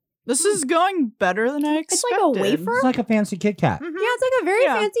 This is going better than I It's expected. like a wafer. It's like a fancy Kit Kat. Mhm. Yeah, it's like a very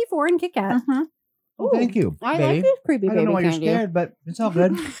Yeah. fancy foreign Kit Kat. Mhm. Oh, thank you, I baby. like this creepy I baby don't know why you're candy. scared, but it's all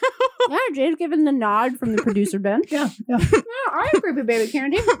good. Yeah, Jay's giving the nod from the producer bench. yeah. I like creepy baby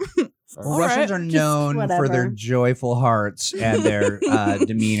candy. Well, Russians are Just known for their whatever. joyful hearts and their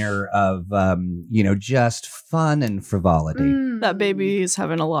demeanor of, just fun and frivolity. That baby is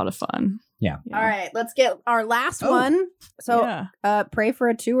having a lot of fun. Yeah. All right, let's get our last Oh. one. So, Yeah. pray for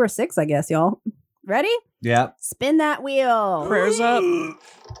a 2 or 6, I guess, y'all. Ready? Yeah. Spin that wheel. Prayers up.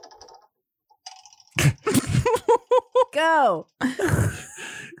 Go.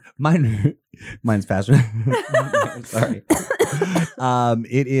 Mine's faster. Sorry.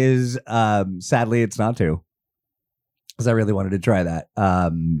 It is. Sadly, it's not 2. Because I really wanted to try that.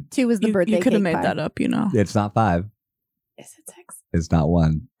 2 was the You birthday. could have cake made pie. that up, you know. It's not 5. Is it 6? It's not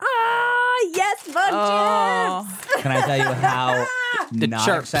 1. Ah, yes, fun Oh. chips. Can I tell you how The not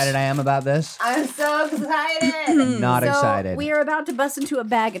chirps. excited I am about this? I'm so excited. Not So excited. We are about to bust into a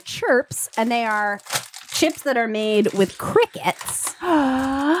bag of chirps, and they are chips that are made with crickets.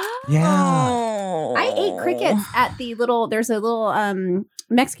 Yeah. Oh. I ate crickets at there's a little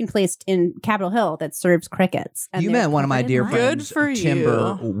Mexican place in Capitol Hill that serves crickets. and You they're met one of my covered in dear lime. friends, Good for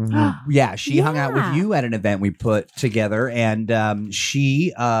Timber. Yeah, she hung out with Yeah. you at an event we put together, and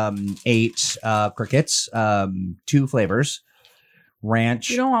she ate crickets, 2 flavors, ranch,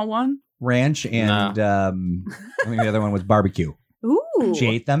 You don't want one? ranch, and I think the other one was barbecue. Ooh. She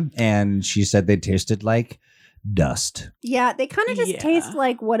ate them, and she said they tasted like dust. Yeah, they kind of just Yeah. taste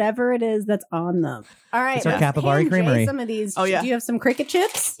like whatever it is that's on them. All right. It's our let's Capibari hand Jay Creamery. Some of these. Oh, yeah. Do you have some cricket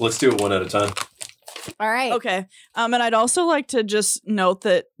chips? Let's do it one at a time. All right. Okay. And I'd also like to just note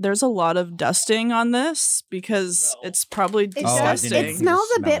that there's a lot of dusting on this because it's probably It, Oh, I does, didn't it smells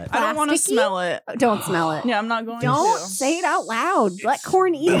a smell bit it. plasticky. I don't want to smell it. Don't smell it. Yeah, I'm not going Don't to. say it out loud. Let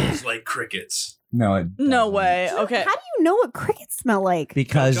Corn eat it. Smells like crickets. No, it No doesn't. way. Okay. How do you know what crickets smell like?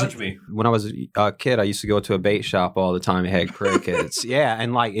 Because Don't judge me. When I was a kid, I used to go to a bait shop all the time and had crickets. Yeah,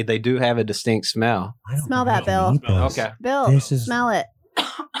 and like they do have a distinct smell. I don't Smell think I that, can Bill. eat this. Okay. Bill, This is- smell it.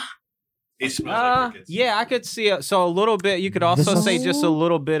 It smells like crickets. Yeah, I could see it. So a little bit. You could also This say is- just a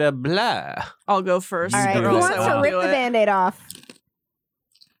little bit of blah. I'll go first. All right. do Who it. wants to I'll rip do the it. Band-Aid off?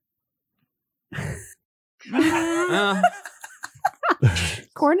 Uh,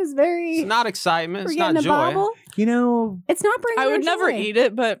 Corn is very. it's not excitement. We're It's getting not a joy. bobble. You know, It's not bringing. I would her never joy. eat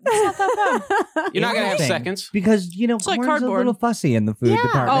it, but it's not that bad. You're not gonna have Interesting. seconds. because like corn's cardboard. a little fussy in the food Yeah.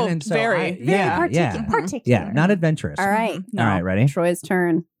 department. Oh, and so very. Very yeah, particular. yeah, not adventurous. All right. No. All right, ready? Troy's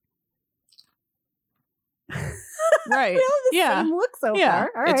turn. Right. We all have the Yeah. same look so Yeah.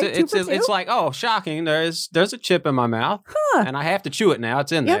 far. All right, two for two. It's like, oh, shocking. There's a chip in my mouth, Huh. and I have to chew it now.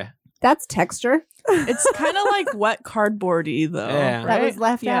 It's in Yep. there. That's texture. It's kind of like wet cardboardy, though. Yeah. That right? was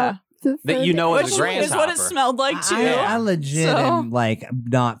left out. That you know Which it's a is what it grasshopper. smelled like, too. I legit So- am like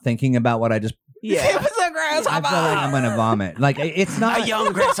not thinking about what I just. Yeah. It was a I grasshopper. feel like I'm gonna vomit. Like it's not. A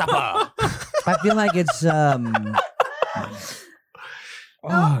young grasshopper. I feel like it's.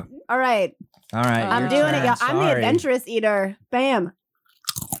 Oh, All right. all right. I'm your doing turn. it, y'all. I'm the Sorry. adventurous eater. Bam.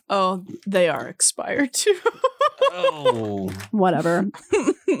 Oh, they are expired, too. Oh. Whatever.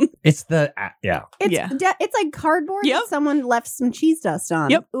 It's the yeah. It's Yeah. it's like cardboard Yep. that someone left some cheese dust on.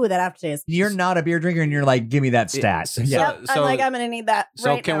 Yep. Ooh, that aftertaste. You're not a beer drinker, and you're like, give me that stat. So- Yeah. Yep. so- I'm like, I'm gonna need that. So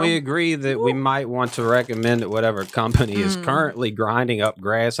right can now. we agree that we might want to recommend that whatever company is currently grinding up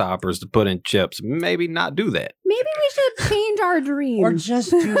grasshoppers to put in chips, maybe not do that? Maybe we should change our dream. Or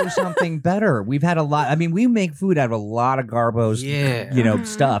just do something better. We've had a lot. I mean, we make food out of a lot of Garbo's,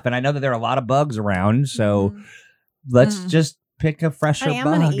 stuff, and I know that there are a lot of bugs around. So let's just pick a fresher I am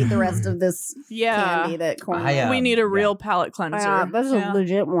bug. gonna eat the rest of this Yeah. candy that corn. We need a real palate cleanser. This is a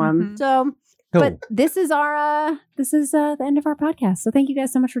legit one. Mhm. So, Cool. but this is our the end of our podcast. So thank you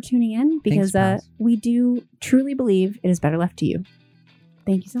guys so much for tuning in because Thanks, pals. we do truly believe it is better left to you.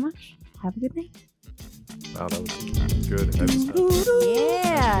 Thank you so much. Have a good night. Wow, that was good. Heavy stuff.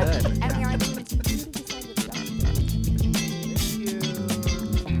 Yeah. Good. And we are going to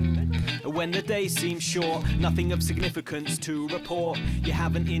When the day seems short, nothing of significance to report. You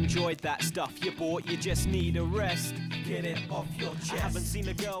haven't enjoyed that stuff you bought, you just need a rest. Get it off your chest. I haven't seen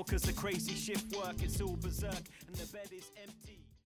a girl cause the crazy shift work, it's all berserk and the bed is empty.